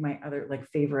to give you my other, like,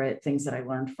 favorite things that I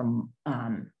learned from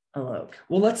Alok?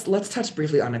 Well, let's touch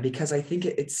briefly on it, because I think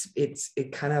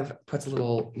it kind of puts a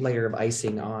little layer of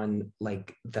icing on,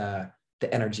 like, the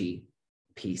energy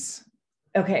piece.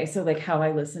 Okay. So, like, how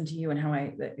I listen to you and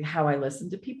how I listen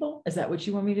to people. Is that what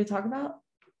you want me to talk about?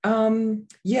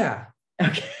 Yeah.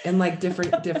 Okay. And like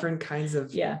different kinds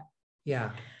of, yeah.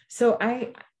 So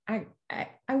I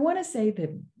want to say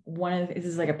that this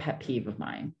is like a pet peeve of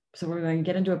mine. So we're going to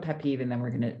get into a pet peeve, and then we're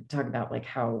going to talk about, like,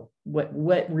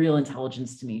 what real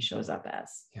intelligence to me shows up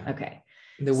as. Yeah. Okay.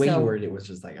 The way you worded it was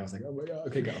just like, I was like, oh my God,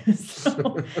 okay, go.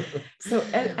 so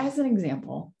as an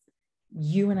example,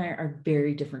 you and I are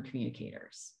very different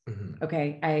communicators. Mm-hmm.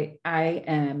 Okay. I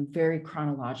am very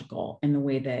chronological in the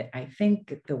way that I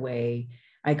think, the way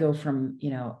I go from,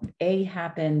 A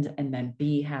happened, and then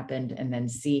B happened, and then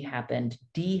C happened,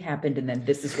 D happened, and then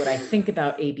this is what I think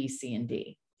about A, B, C, and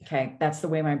D. Okay. That's the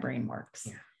way my brain works.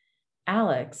 Yeah.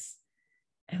 Alex,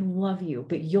 I love you,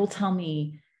 but you'll tell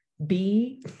me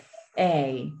B,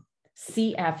 A,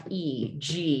 C, F, E,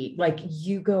 G, like,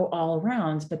 you go all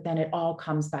around, but then it all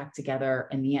comes back together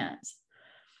in the end.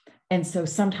 And so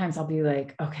sometimes I'll be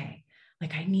like, okay,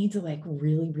 like, I need to, like,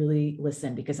 really, really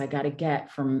listen, because I got to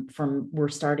get from we're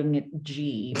starting at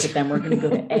G, but then we're going to go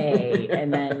to A,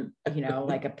 and then,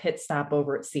 like, a pit stop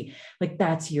over at C. Like,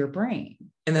 that's your brain.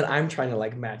 And then I'm trying to,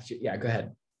 like, match you. Yeah, go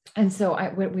ahead. And so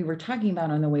what we were talking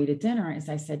about on the way to dinner is,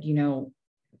 I said,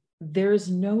 there's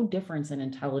no difference in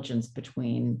intelligence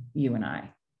between you and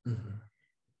I. Mm-hmm.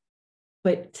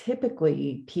 But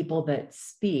typically, people that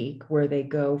speak, where they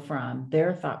go from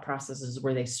their thought processes,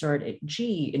 where they start at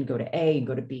G and go to A and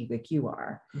go to B, like you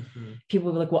are, mm-hmm. People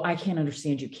will be like, well, I can't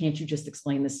understand you. Can't you just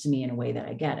explain this to me in a way that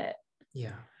I get it?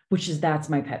 Yeah. That's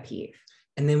my pet peeve.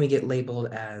 And then we get labeled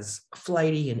as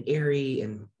flighty and airy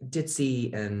and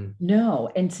ditzy and. No.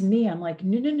 And to me, I'm like,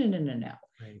 no.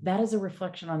 Right. That is a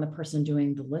reflection on the person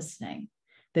doing the listening,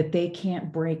 that they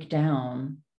can't break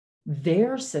down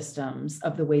their systems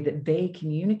of the way that they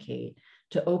communicate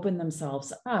to open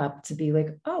themselves up to be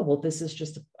like, oh, well, this is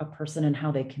just a person and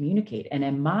how they communicate. And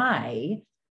am I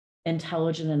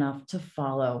intelligent enough to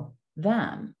follow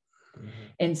them? Mm-hmm.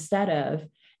 And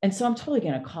so I'm totally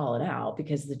going to call it out,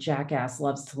 because the jackass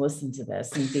loves to listen to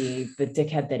this and be the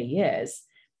dickhead that he is.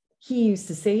 He used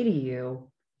to say to you,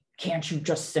 can't you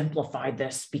just simplify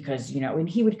this? Because, and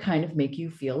he would kind of make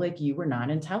you feel like you were not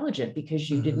intelligent because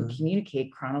you mm-hmm. didn't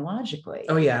communicate chronologically.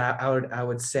 Oh yeah. I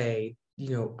would say,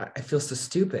 I feel so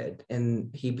stupid.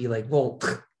 And he'd be like, well,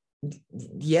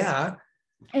 yeah.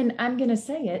 And I'm going to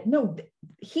say it. No,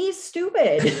 he's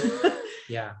stupid.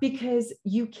 Yeah. Because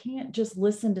you can't just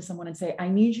listen to someone and say, I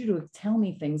need you to tell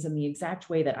me things in the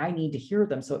exact way that I need to hear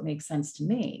them, so it makes sense to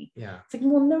me. Yeah. It's like,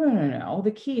 well, no.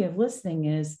 The key of listening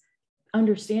is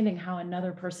understanding how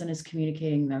another person is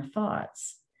communicating their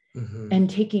thoughts, mm-hmm. and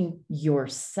taking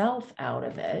yourself out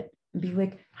of it and be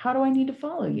like, how do I need to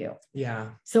follow you? Yeah.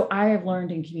 So I have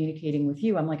learned in communicating with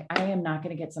you, I'm like, I am not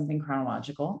going to get something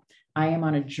chronological. I am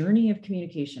on a journey of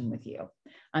communication with you.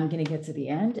 I'm going to get to the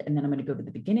end, and then I'm going to go to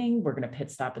the beginning. We're going to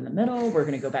pit stop in the middle. We're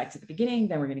going to go back to the beginning.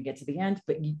 Then we're going to get to the end,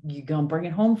 but you're going to bring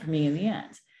it home for me in the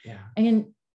end. Yeah. And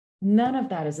None of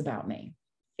that is about me.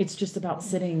 It's just about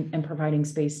sitting and providing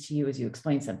space to you as you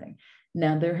explain something.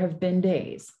 Now, there have been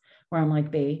days where I'm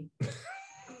like, babe,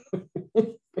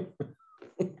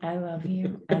 I love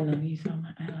you. I love you so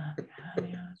much. I love you. I love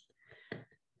you.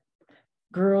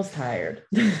 Girl's tired.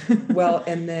 Well,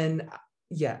 and then,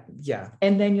 yeah.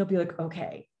 And then you'll be like,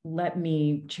 okay, let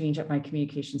me change up my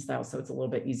communication style so it's a little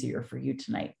bit easier for you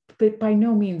tonight. But by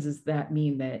no means does that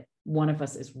mean that one of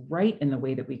us is right in the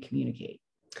way that we communicate.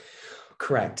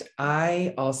 Correct.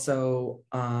 I also,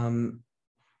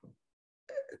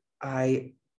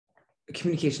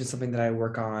 communication is something that I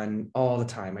work on all the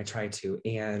time. I try to,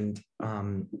 and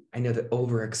I know that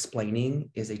over explaining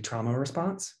is a trauma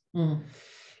response. Mm.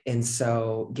 And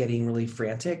so getting really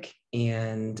frantic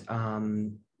and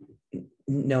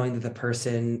knowing that the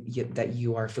person that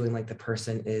you are feeling like the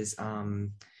person is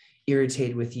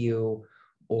irritated with you,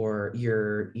 or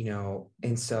you're,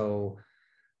 and so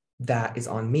that is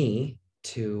on me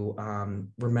to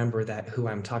remember that who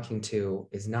I'm talking to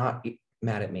is not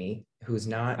mad at me, who's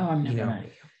not, I'm never mad at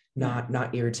you.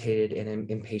 not irritated and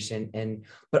impatient.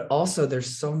 But also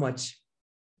there's so much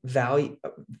value.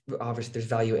 Obviously there's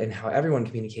value in how everyone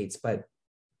communicates, but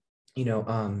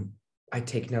I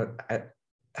take note at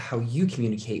how you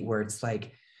communicate, where it's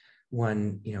like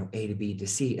one, A to B to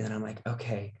C, and then I'm like,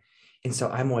 okay. And so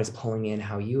I'm always pulling in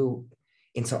how you,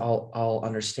 and so I'll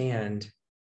understand,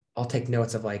 I'll take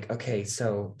notes of like, okay,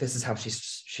 so this is how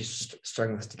she's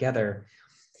struggling this together.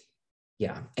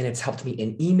 Yeah. And it's helped me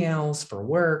in emails for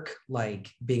work, like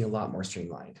being a lot more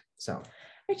streamlined. So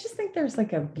I just think there's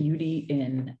like a beauty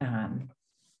in,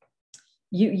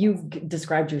 you've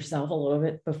described yourself a little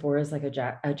bit before as like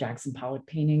a Jackson Pollock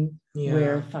painting,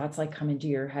 where thoughts like come into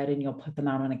your head and you'll put them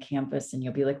out on a canvas and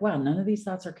you'll be like, wow, none of these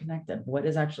thoughts are connected. What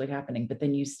is actually happening? But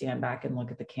then you stand back and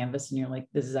look at the canvas and you're like,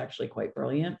 this is actually quite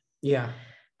brilliant. Yeah.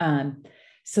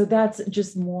 So that's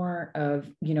just more of,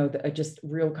 just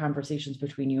real conversations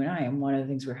between you and I. And one of the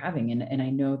things we're having, and I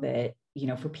know that,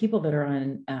 for people that are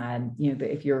on,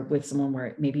 if you're with someone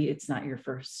where maybe it's not your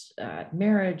first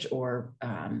marriage or,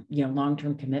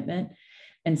 long-term commitment,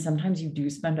 and sometimes you do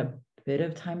spend a bit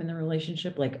of time in the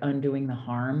relationship, like undoing the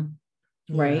harm,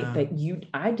 right? That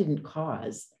I didn't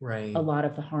cause a lot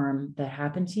of the harm that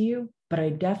happened to you, but I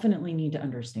definitely need to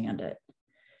understand it.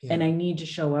 Yeah. And I need to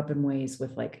show up in ways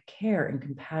with like care and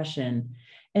compassion,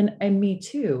 and me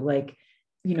too, like,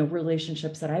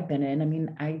 relationships that I've been in. I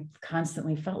mean, I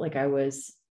constantly felt like I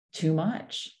was too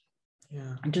much.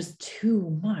 Yeah. Just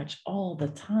too much all the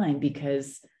time,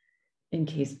 because in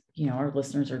case, our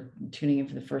listeners are tuning in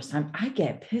for the first time, I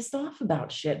get pissed off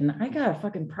about shit and I got to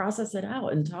fucking process it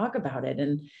out and talk about it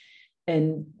and,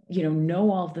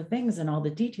 know all the things and all the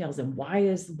details and why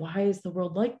is the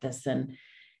world like this? And,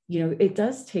 it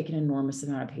does take an enormous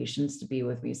amount of patience to be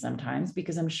with me sometimes,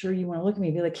 because I'm sure you want to look at me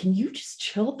and be like, can you just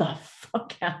chill the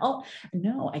fuck out?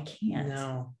 No, I can't.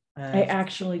 No, I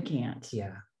actually can't.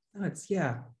 Yeah. No,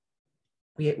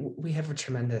 we have a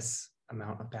tremendous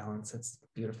amount of balance. It's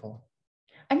beautiful.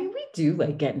 I mean, we do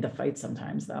like get into fights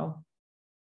sometimes, though.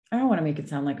 I don't want to make it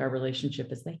sound like our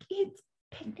relationship is like, it's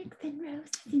picnics and roses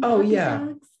and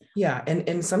dogs. Yeah.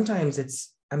 And sometimes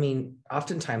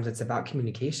oftentimes it's about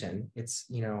communication.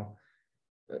 It's,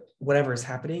 whatever is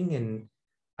happening,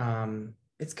 and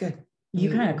it's good.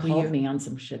 You kind of called me on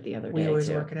some shit the other day. We always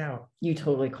work it out. You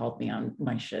totally called me on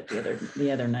my shit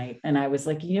the other night. And I was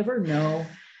like, you never know,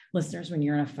 listeners, when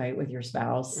you're in a fight with your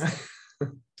spouse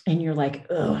and you're like,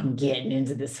 oh, I'm getting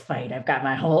into this fight. I've got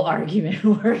my whole argument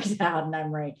worked out and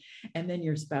I'm right. And then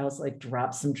your spouse like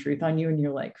drops some truth on you and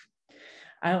you're like,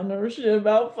 I don't know shit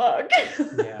about fuck.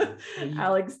 Yeah.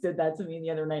 Alex did that to me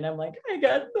the other night. I'm like, I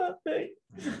got nothing.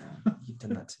 You've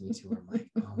done that to me too. I'm like,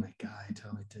 oh my God, I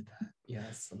totally did that.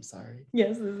 Yes, I'm sorry.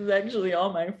 Yes, this is actually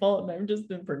all my fault. And I've just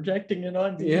been projecting it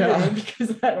onto you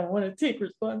because I don't want to take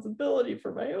responsibility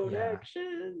for my own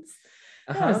actions.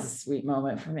 That was a sweet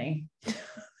moment for me.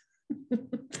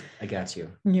 I got you.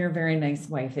 You're a very nice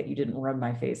wife that you didn't rub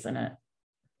my face in it.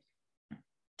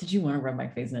 Did you want to rub my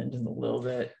face in it just a little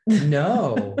bit?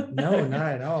 No, not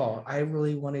at all. I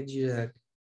really wanted you to,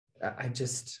 I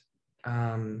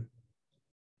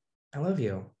love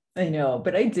you. I know,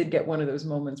 but I did get one of those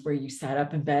moments where you sat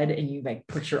up in bed and you like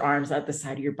put your arms out the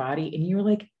side of your body and you were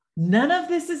like, none of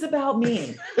this is about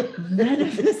me. None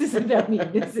of this is about me.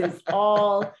 This is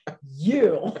all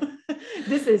you.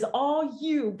 This is all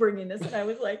you bringing this. And I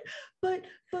was like, but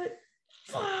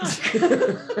fuck.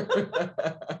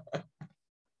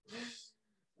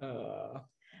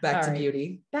 Back to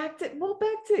beauty.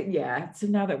 So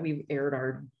now that we've aired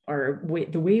our way,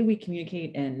 the way we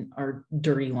communicate and our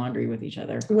dirty laundry with each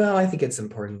other. Well, I think it's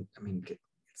important. I mean,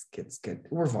 it's good.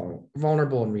 We're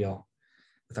vulnerable and real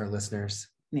with our listeners.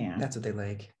 Yeah. That's what they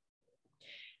like.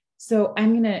 So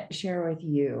I'm going to share with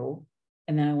you,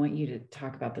 and then I want you to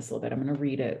talk about this a little bit. I'm going to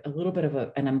read a little bit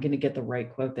and I'm going to get the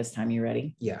right quote this time. You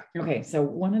ready? Yeah. Okay. So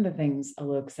one of the things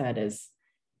Alok said is,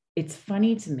 it's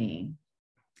funny to me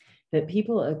that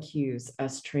people accuse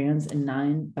us trans and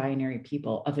non-binary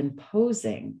people of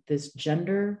imposing this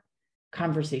gender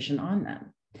conversation on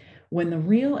them, when the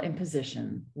real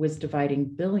imposition was dividing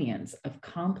billions of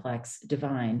complex,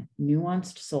 divine,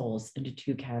 nuanced souls into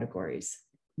two categories,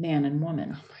 man and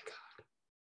woman. Oh my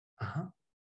God. Uh-huh.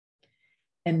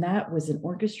 And that was an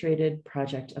orchestrated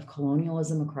project of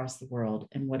colonialism across the world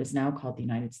in what is now called the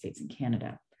United States and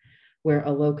Canada, where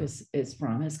Alok is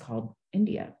from is called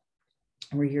India,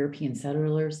 where European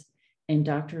settlers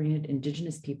indoctrinated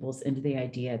indigenous peoples into the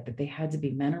idea that they had to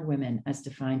be men or women as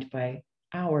defined by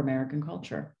our American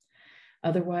culture.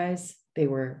 Otherwise, they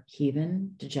were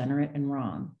heathen, degenerate, and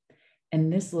wrong.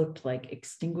 And this looked like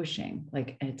extinguishing,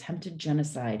 like an attempted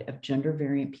genocide of gender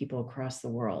variant people across the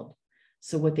world.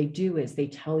 So what they do is they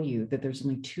tell you that there's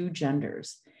only two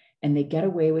genders, and they get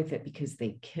away with it because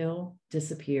they kill,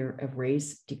 disappear,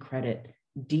 erase, decredit,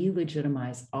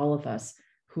 delegitimize all of us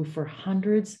who for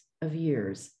hundreds of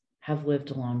years have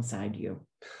lived alongside you.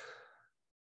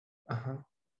 Uh-huh.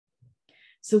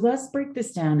 So let's break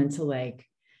this down into, like,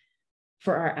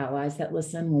 for our allies that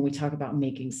listen, when we talk about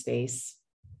making space,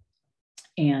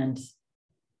 and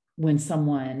when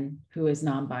someone who is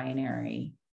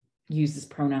non-binary uses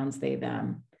pronouns they,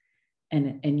 them,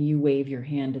 and you wave your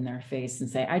hand in their face and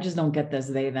say, I just don't get this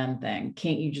they, them thing.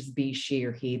 Can't you just be she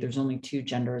or he? There's only two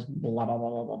genders, blah, blah, blah,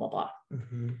 blah, blah, blah, blah.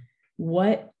 Mm-hmm.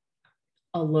 What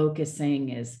Alok is saying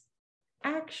is,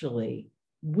 actually,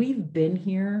 we've been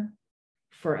here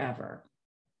forever,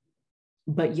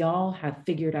 but y'all have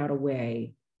figured out a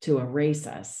way to erase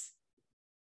us.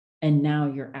 And now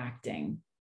you're acting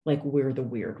like we're the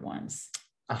weird ones.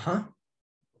 Uh-huh.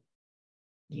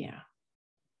 Yeah.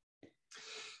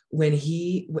 When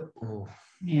he,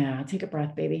 yeah, take a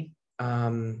breath, baby.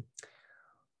 When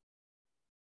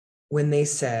they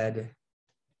said,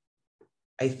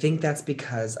 I think that's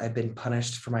because I've been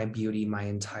punished for my beauty my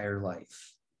entire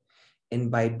life.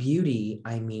 And by beauty,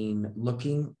 I mean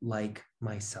looking like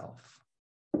myself.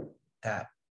 That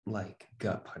like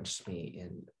gut punched me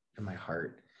in my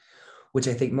heart, which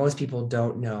I think most people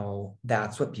don't know.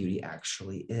 That's what beauty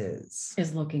actually is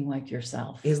looking like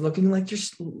yourself. Is looking like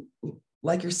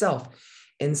yourself.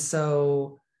 And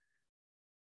so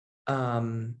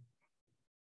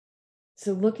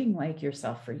looking like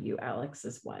yourself for you, Alex,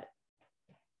 is what?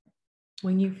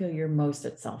 When you feel your most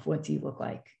at self, what do you look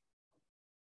like?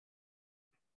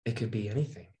 It could be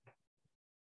anything.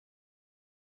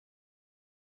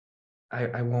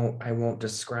 I won't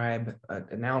describe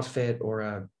an outfit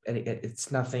or it's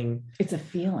nothing. It's a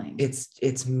feeling.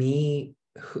 It's me.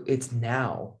 It's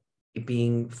now.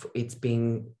 It's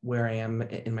being where I am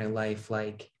in my life,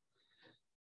 like,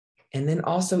 and then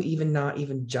also even not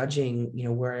even judging,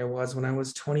 where I was when I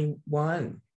was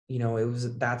 21.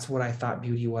 That's what I thought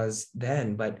beauty was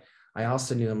then. But I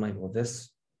also knew, I'm like, well,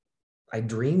 I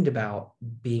dreamed about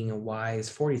being a wise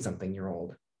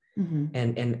 40-something-year-old. Mm-hmm.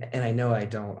 And I know I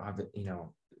don't,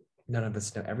 none of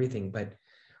us know everything, but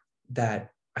that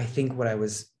I think what I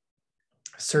was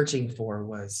searching for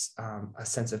was a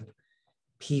sense of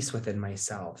peace within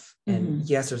myself. Mm-hmm. And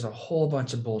yes, there's a whole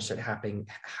bunch of bullshit happening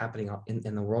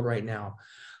in the world right now,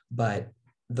 but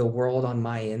the world on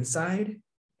my inside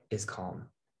is calm.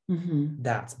 Mm-hmm.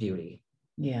 That's beauty.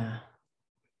 Yeah.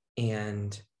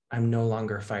 And I'm no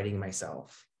longer fighting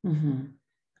myself.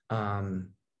 Mm-hmm.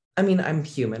 I mean, I'm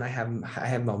human. I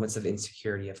have moments of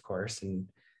insecurity, of course, and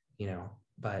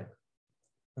but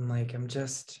I'm like, I'm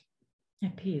just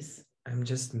at peace. I'm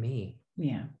just me.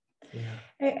 Yeah. Yeah.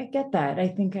 I get that. I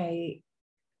think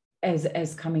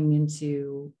as coming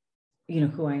into,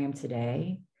 who I am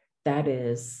today, that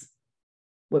is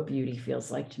what beauty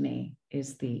feels like to me,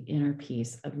 is the inner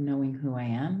peace of knowing who I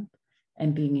am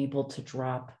and being able to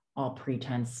drop all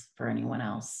pretense for anyone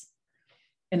else.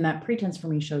 And that pretense for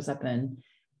me shows up in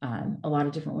a lot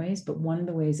of different ways, but one of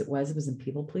the ways it was in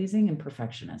people pleasing and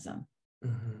perfectionism.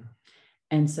 Mm-hmm.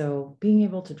 And so being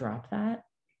able to drop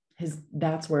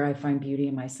that's where I find beauty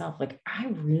in myself. Like,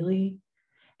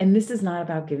 and this is not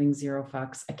about giving zero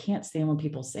fucks. I can't stand when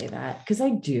people say that, because I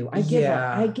do. I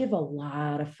give a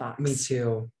lot of fucks. Me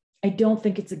too. I don't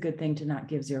think it's a good thing to not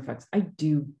give zero fucks. I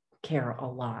do care a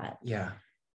lot. Yeah.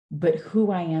 But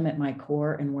who I am at my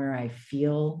core and where I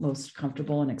feel most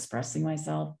comfortable in expressing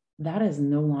myself, that is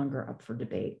no longer up for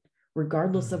debate,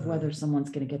 regardless mm-hmm. of whether someone's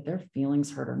going to get their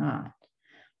feelings hurt or not.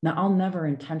 Now, I'll never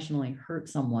intentionally hurt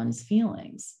someone's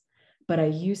feelings, but I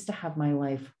used to have my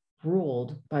life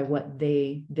ruled by what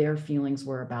their feelings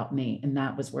were about me. And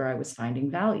that was where I was finding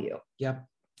value. Yep.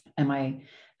 Am I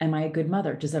a good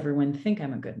mother? Does everyone think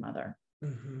I'm a good mother?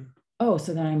 Mm-hmm. Oh,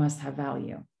 so then I must have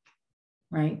value,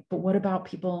 right? But what about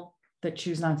people that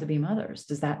choose not to be mothers?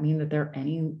 Does that mean that they're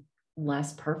any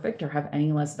less perfect or have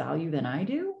any less value than I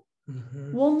do?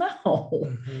 Mm-hmm. Well,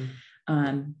 no.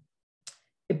 Mm-hmm.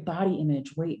 Body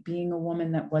image, weight, being a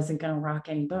woman that wasn't going to rock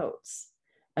any boats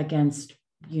against,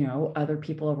 other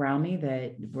people around me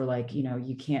that were like,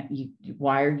 you can't,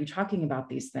 why are you talking about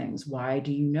these things? Why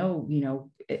do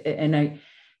and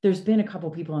there's been a couple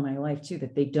people in my life too,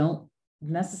 that they don't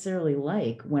necessarily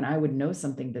like when I would know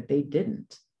something that they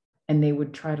didn't. And they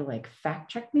would try to like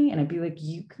fact check me. And I'd be like,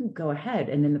 you can go ahead.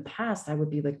 And in the past, I would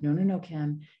be like, no,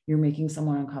 Kim, you're making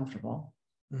someone uncomfortable.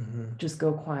 Mm-hmm. Just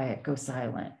go quiet, go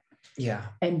silent. Yeah.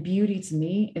 And beauty to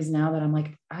me is now that I'm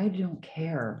like, I don't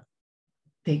care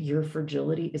that your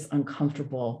fragility is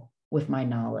uncomfortable with my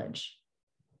knowledge.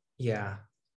 Yeah.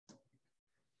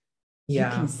 You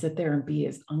can sit there and be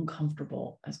as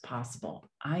uncomfortable as possible.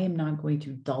 I am not going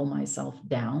to dull myself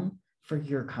down for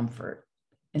your comfort.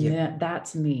 And that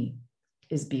to me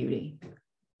is beauty.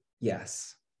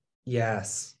 Yes.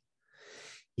 Yes.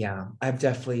 Yeah. I've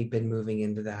definitely been moving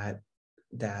into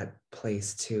that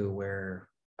place too, where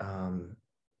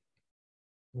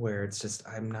it's just,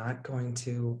 I'm not going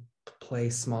to play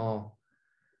small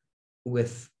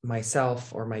with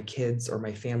myself or my kids or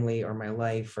my family or my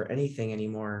life or anything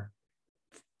anymore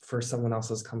for someone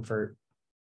else's comfort.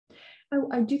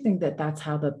 I do think that that's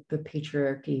how the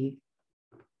patriarchy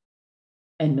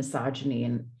and misogyny,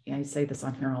 and I say this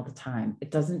on here all the time, it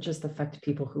doesn't just affect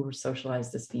people who are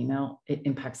socialized as female, it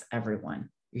impacts everyone.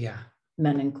 Yeah.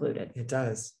 Men included. It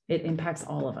does. It impacts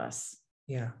all of us.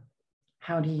 Yeah.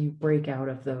 How do you break out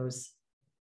of those?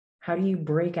 How do you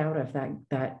break out of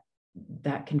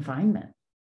that confinement?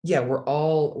 Yeah, we're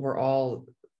all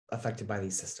affected by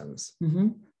these systems. Mm-hmm.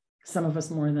 Some of us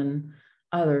more than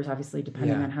others, obviously,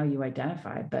 depending on how you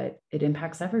identify, but it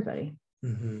impacts everybody.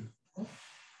 Mm-hmm.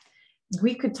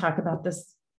 We could talk about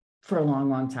this for a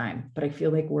long, long time, but I feel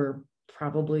like are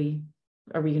we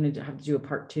going to have to do a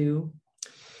part 2?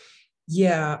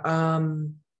 Yeah.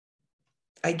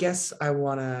 I guess I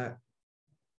want to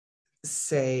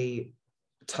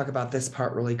talk about this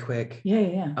part really quick.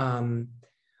 Yeah.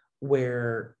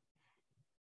 Where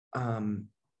I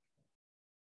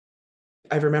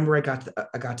remember I got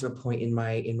to a point in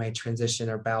my transition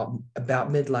about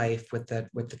midlife with the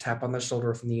tap on the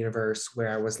shoulder from the universe, where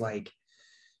I was like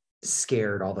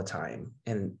scared all the time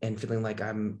and feeling like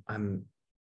I'm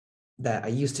that I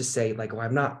used to say like, well,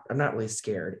 I'm not really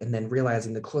scared, and then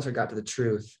realizing the closer I got to the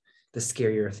truth, the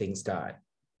scarier things got,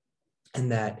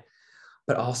 and that,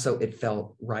 but also it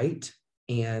felt right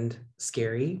and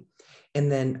scary.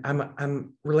 And then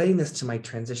I'm relating this to my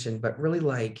transition, but really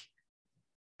like,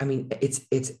 I mean,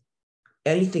 it's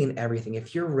anything and everything.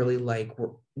 If you're really like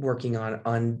working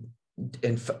on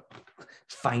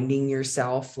finding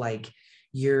yourself, like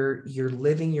you're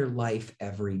living your life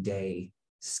every day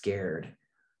scared,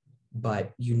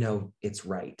 but it's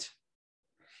right.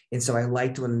 And so I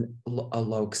liked when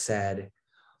Alok said,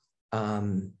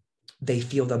 they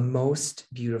feel the most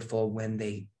beautiful when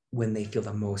they feel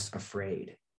the most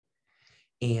afraid.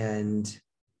 And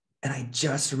I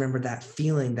just remember that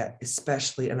feeling, that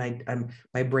especially, and I'm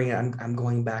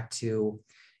going back to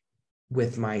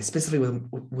specifically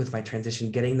with my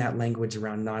transition, getting that language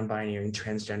around non-binary and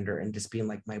transgender, and just being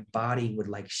like, my body would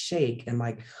like shake and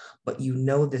like, but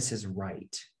this is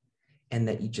right. And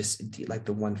that you just like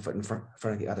the one foot in front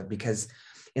of the other, because,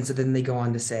 and so then they go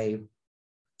on to say,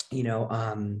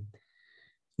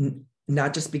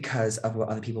 not just because of what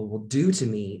other people will do to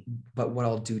me, but what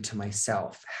I'll do to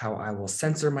myself, how I will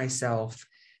censor myself,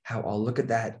 how I'll look at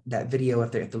that video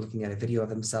if they're looking at a video of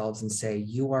themselves and say,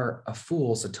 you are a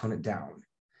fool, so tone it down.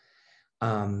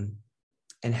 And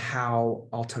how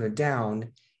I'll tone it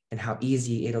down, and how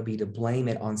easy it'll be to blame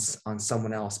it on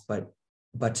someone else, but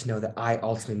to know that I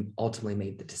ultimately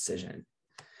made the decision.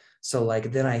 So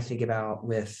like, then I think about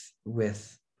with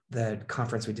the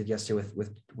conference we did yesterday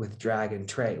with Drag and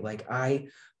Trey, like I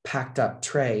packed up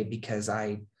Trey because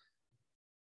I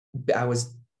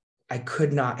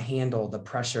could not handle the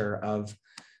pressure of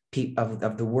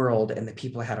the world and the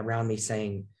people I had around me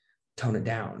saying, tone it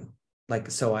down.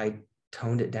 Like, so I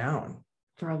toned it down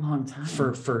for a long time,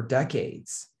 for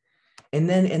decades. And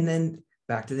then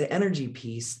back to the energy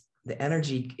piece, the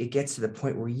energy, it gets to the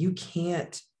point where you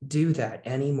can't do that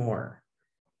anymore.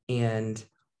 And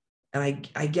And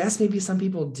I guess maybe some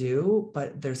people do,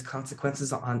 but there's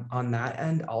consequences on that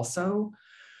end also.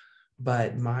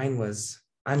 But mine was,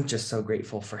 I'm just so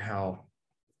grateful for how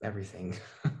everything.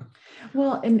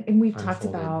 Well, and we've talked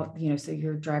unfolded. about, so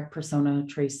your drag persona,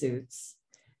 Trey Suits.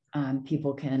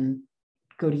 People can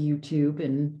go to YouTube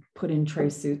and put in Trey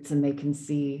Suits and they can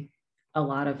see a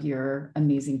lot of your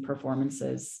amazing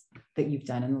performances that you've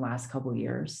done in the last couple of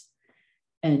years.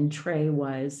 And Trey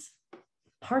was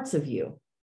parts of you.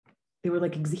 They were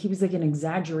like, he was like an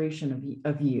exaggeration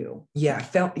of you. Yeah.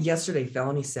 Yesterday,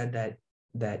 Felony said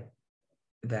that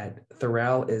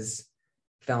Thorell is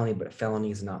Felony, but Felony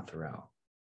is not Thorell.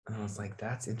 And I was like,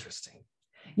 that's interesting.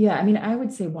 Yeah. I mean, I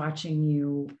would say watching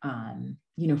you,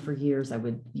 for years, I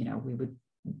would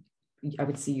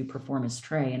see you perform as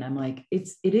Trey, and I'm like,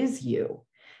 it is you,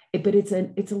 but it's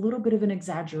a little bit of an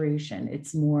exaggeration.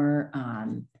 It's more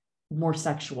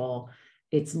sexual.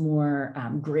 It's more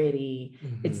gritty.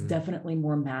 Mm-hmm. It's definitely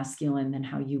more masculine than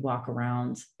how you walk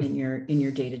around in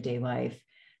your day-to-day life.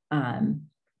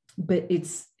 But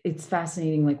it's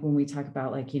fascinating. Like when we talk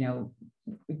about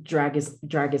drag is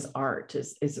art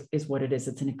is what it is.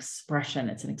 It's an expression.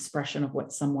 It's an expression of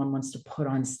what someone wants to put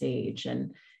on stage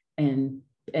and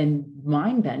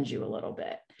mind bend you a little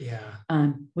bit.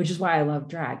 Yeah. Which is why I love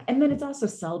drag. And then it's also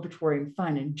celebratory and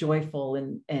fun and joyful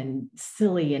and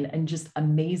silly and just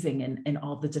amazing and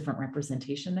all the different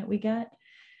representation that we get.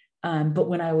 But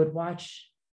when I would watch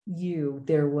you,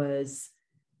 there was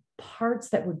parts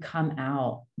that would come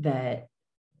out that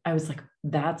I was like,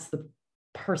 that's the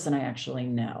person I actually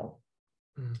know.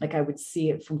 Like I would see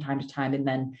it from time to time. And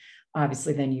then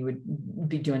obviously then you would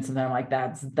be doing something like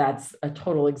that's a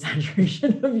total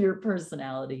exaggeration of your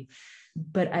personality.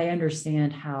 But I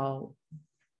understand how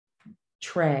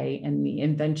Trey and the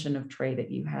invention of Trey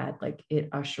that you had, like it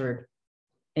ushered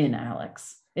in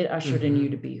Alex. It ushered in you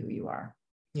to be who you are.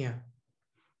 Yeah.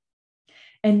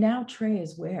 And now Trey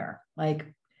is where? Like,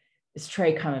 is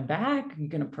Trey coming back? Are you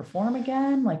going to perform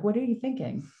again? Like, what are you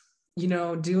thinking?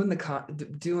 Having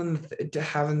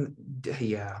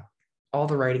all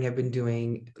the writing I've been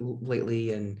doing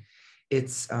lately, and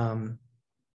it's I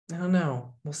don't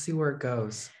know. We'll see where it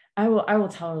goes. I will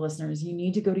tell our listeners, you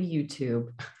need to go to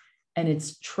YouTube, and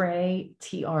it's Trey,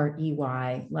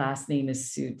 Trey. Last name is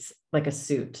Suits, like a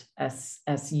suit, Suits.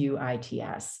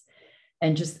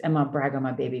 And just, I'm gonna brag on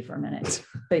my baby for a minute.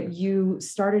 But you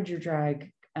started your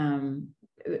drag.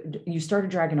 You started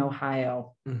drag in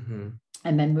Ohio. Mm-hmm.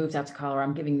 And then moved out to Colorado.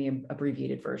 I'm giving the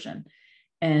abbreviated version.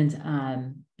 And,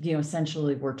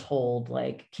 essentially we're told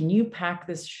like, can you pack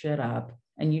this shit up?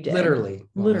 And you did. Literally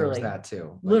that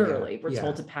too. Literally, we're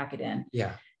told to pack it in.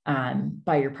 Yeah.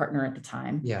 By your partner at the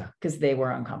time. Yeah. Because they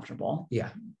were uncomfortable. Yeah.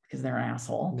 Because they're an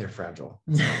asshole. They're fragile.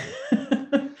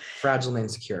 Fragile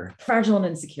and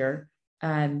insecure.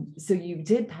 So you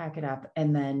did pack it up,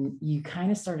 and then you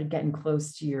kind of started getting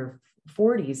close to your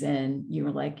 40s, and you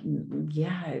were like,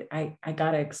 yeah, I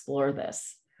got to explore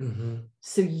this. Mm-hmm.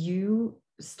 So you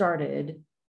started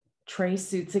Trey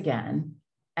Suits again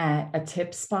at a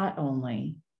tip spot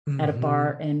only, at a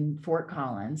bar in Fort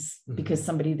Collins, because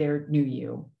somebody there knew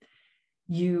you.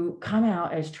 You come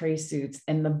out as Trey Suits,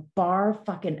 and the bar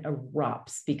fucking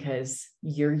erupts because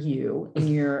you're you and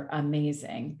you're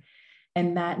amazing.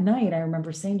 And that night, I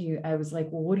remember saying to you, I was like,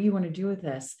 well, what do you want to do with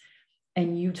this?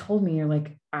 And you told me, you're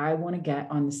like, I want to get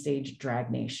on the stage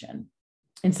Drag Nation.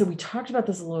 And so we talked about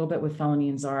this a little bit with Felony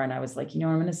and Zara. And I was like, I'm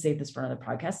going to save this for another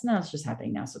podcast. Now it's just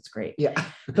happening now. So it's great. Yeah.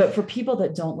 But for people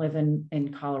that don't live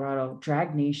in Colorado,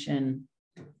 Drag Nation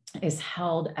is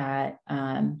held at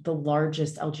the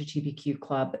largest LGBTQ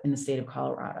club in the state of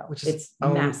Colorado, which is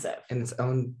massive.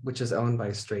 And which is owned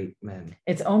by straight men.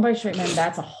 It's owned by straight men.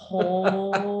 That's a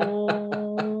whole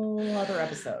other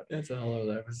episode. That's a whole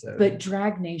other episode. But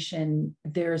Drag Nation,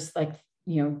 there's like,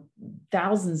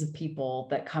 thousands of people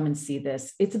that come and see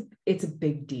this. It's a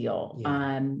big deal.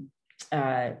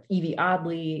 Yeah. Evie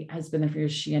Oddly has been there for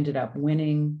years. She ended up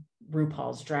winning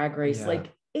RuPaul's Drag Race. Yeah.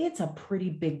 Like, it's a pretty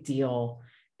big deal,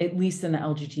 at least in the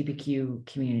LGBTQ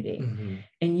community. Mm-hmm.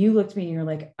 And you looked at me and you're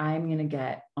like, I'm going to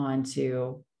get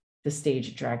onto the stage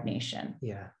at Drag Nation.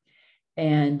 Yeah.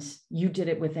 And you did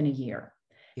it within a year.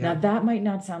 Yeah. Now that might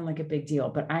not sound like a big deal,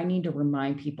 but I need to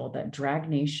remind people that Drag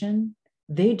Nation,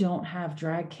 they don't have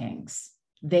drag kings.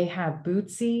 They have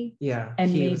Bootsy. Yeah.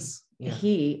 And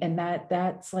and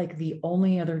that's like the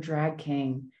only other drag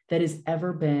king that has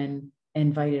ever been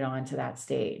invited onto that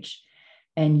stage.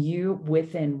 And you,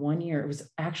 within 1 year, it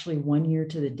was actually 1 year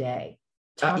to the day.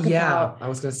 I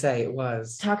was going to say it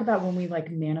was. Talk about when we like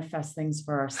manifest things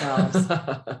for ourselves.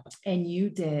 And you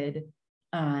did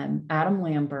Adam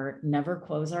Lambert, Never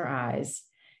Close Our Eyes.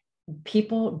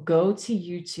 people go to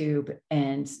YouTube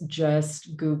and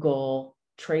just Google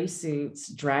Trey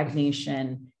Suits Drag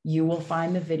Nation. You will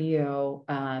find the video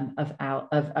of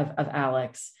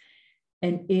Alex,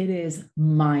 and it is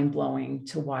mind blowing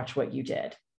to watch what you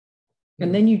did.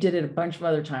 And then you did it a bunch of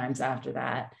other times after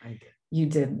that. You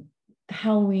did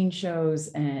Halloween shows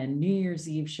and New Year's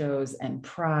Eve shows and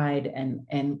Pride, and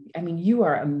I mean, you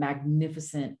are a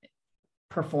magnificent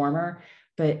performer.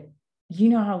 But you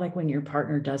know how, like, when your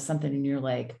partner does something and you're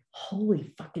like, holy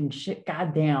fucking shit,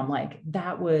 goddamn, like,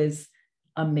 that was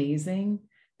amazing.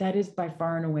 That is by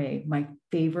far and away my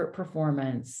favorite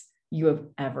performance you have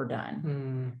ever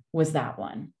done. Was that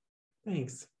one.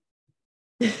 Thanks.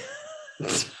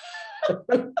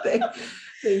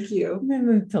 Thank you.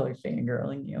 I'm totally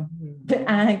fangirling you. But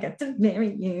I got to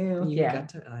marry you.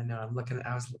 I know.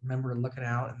 Remember looking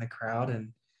out in the crowd,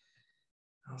 and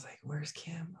I was like, where's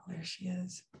Kim? Oh, there she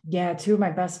is. Yeah, two of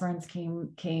my best friends came,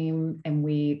 and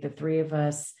the three of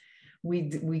us,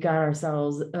 we got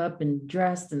ourselves up and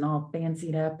dressed and all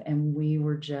fancied up, and we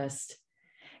were just,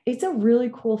 it's a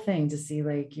really cool thing to see,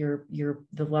 like, the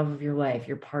love of your life,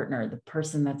 your partner, the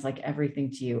person that's like everything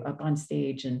to you, up on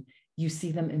stage, and you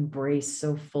see them embrace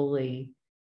so fully,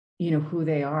 you know, who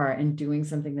they are and doing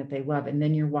something that they love. And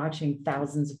then you're watching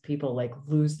thousands of people like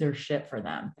lose their shit for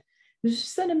them. It was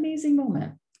just an amazing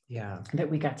moment. Yeah. That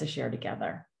we got to share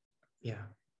together. Yeah.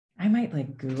 I might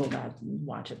like Google that and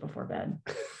watch it before bed.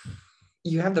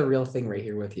 You have the real thing right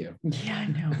here with you. Yeah, I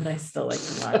know, but I still like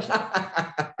to watch it.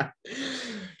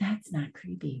 That's not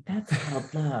creepy. That's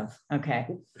called love. Okay.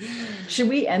 Should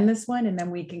we end this one and then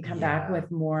we can come back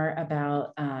with more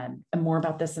about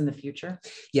this in the future?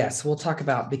 Yes, we'll talk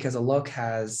about, because Alok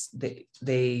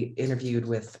they interviewed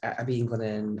with Abby and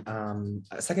Glennon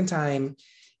a second time.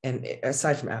 And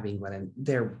aside from Abby and Glennon,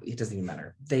 it doesn't even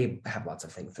matter. They have lots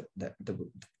of things that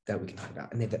we can talk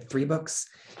about, and they've got 3 books.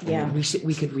 Yeah,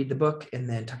 we could read the book and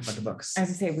then talk about the books. As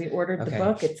I say, we ordered the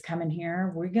book. It's coming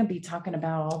here. We're gonna be talking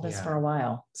about all this for a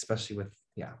while, especially with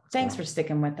Thanks for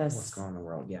sticking with us. What's going on in the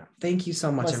world? Yeah, thank you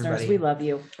so much, listeners. Everybody. We love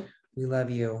you. We love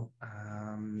you.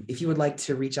 If you would like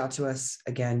to reach out to us,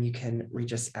 again, you can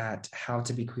reach us at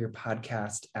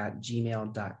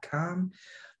howtobequeerpodcast@gmail.com.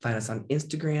 Find us on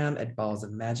Instagram at Balls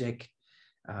of Magic,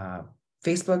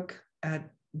 Facebook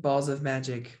at Balls of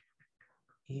Magic,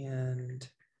 and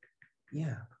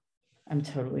yeah. I'm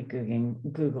totally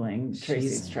Googling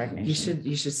Tracy's Drag Nation.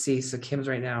 You should see. So Kim's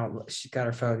right now, she's got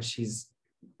her phone. She's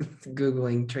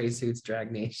Googling Trey Suits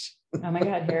Drag Nation. Oh my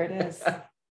God, here it is.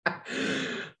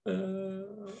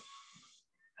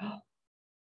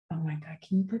 Oh my God,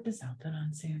 can you put this outfit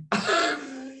on soon?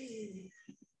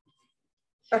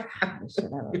 Shit, I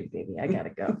love you, baby. I gotta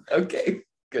go. Okay.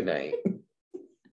 Good night.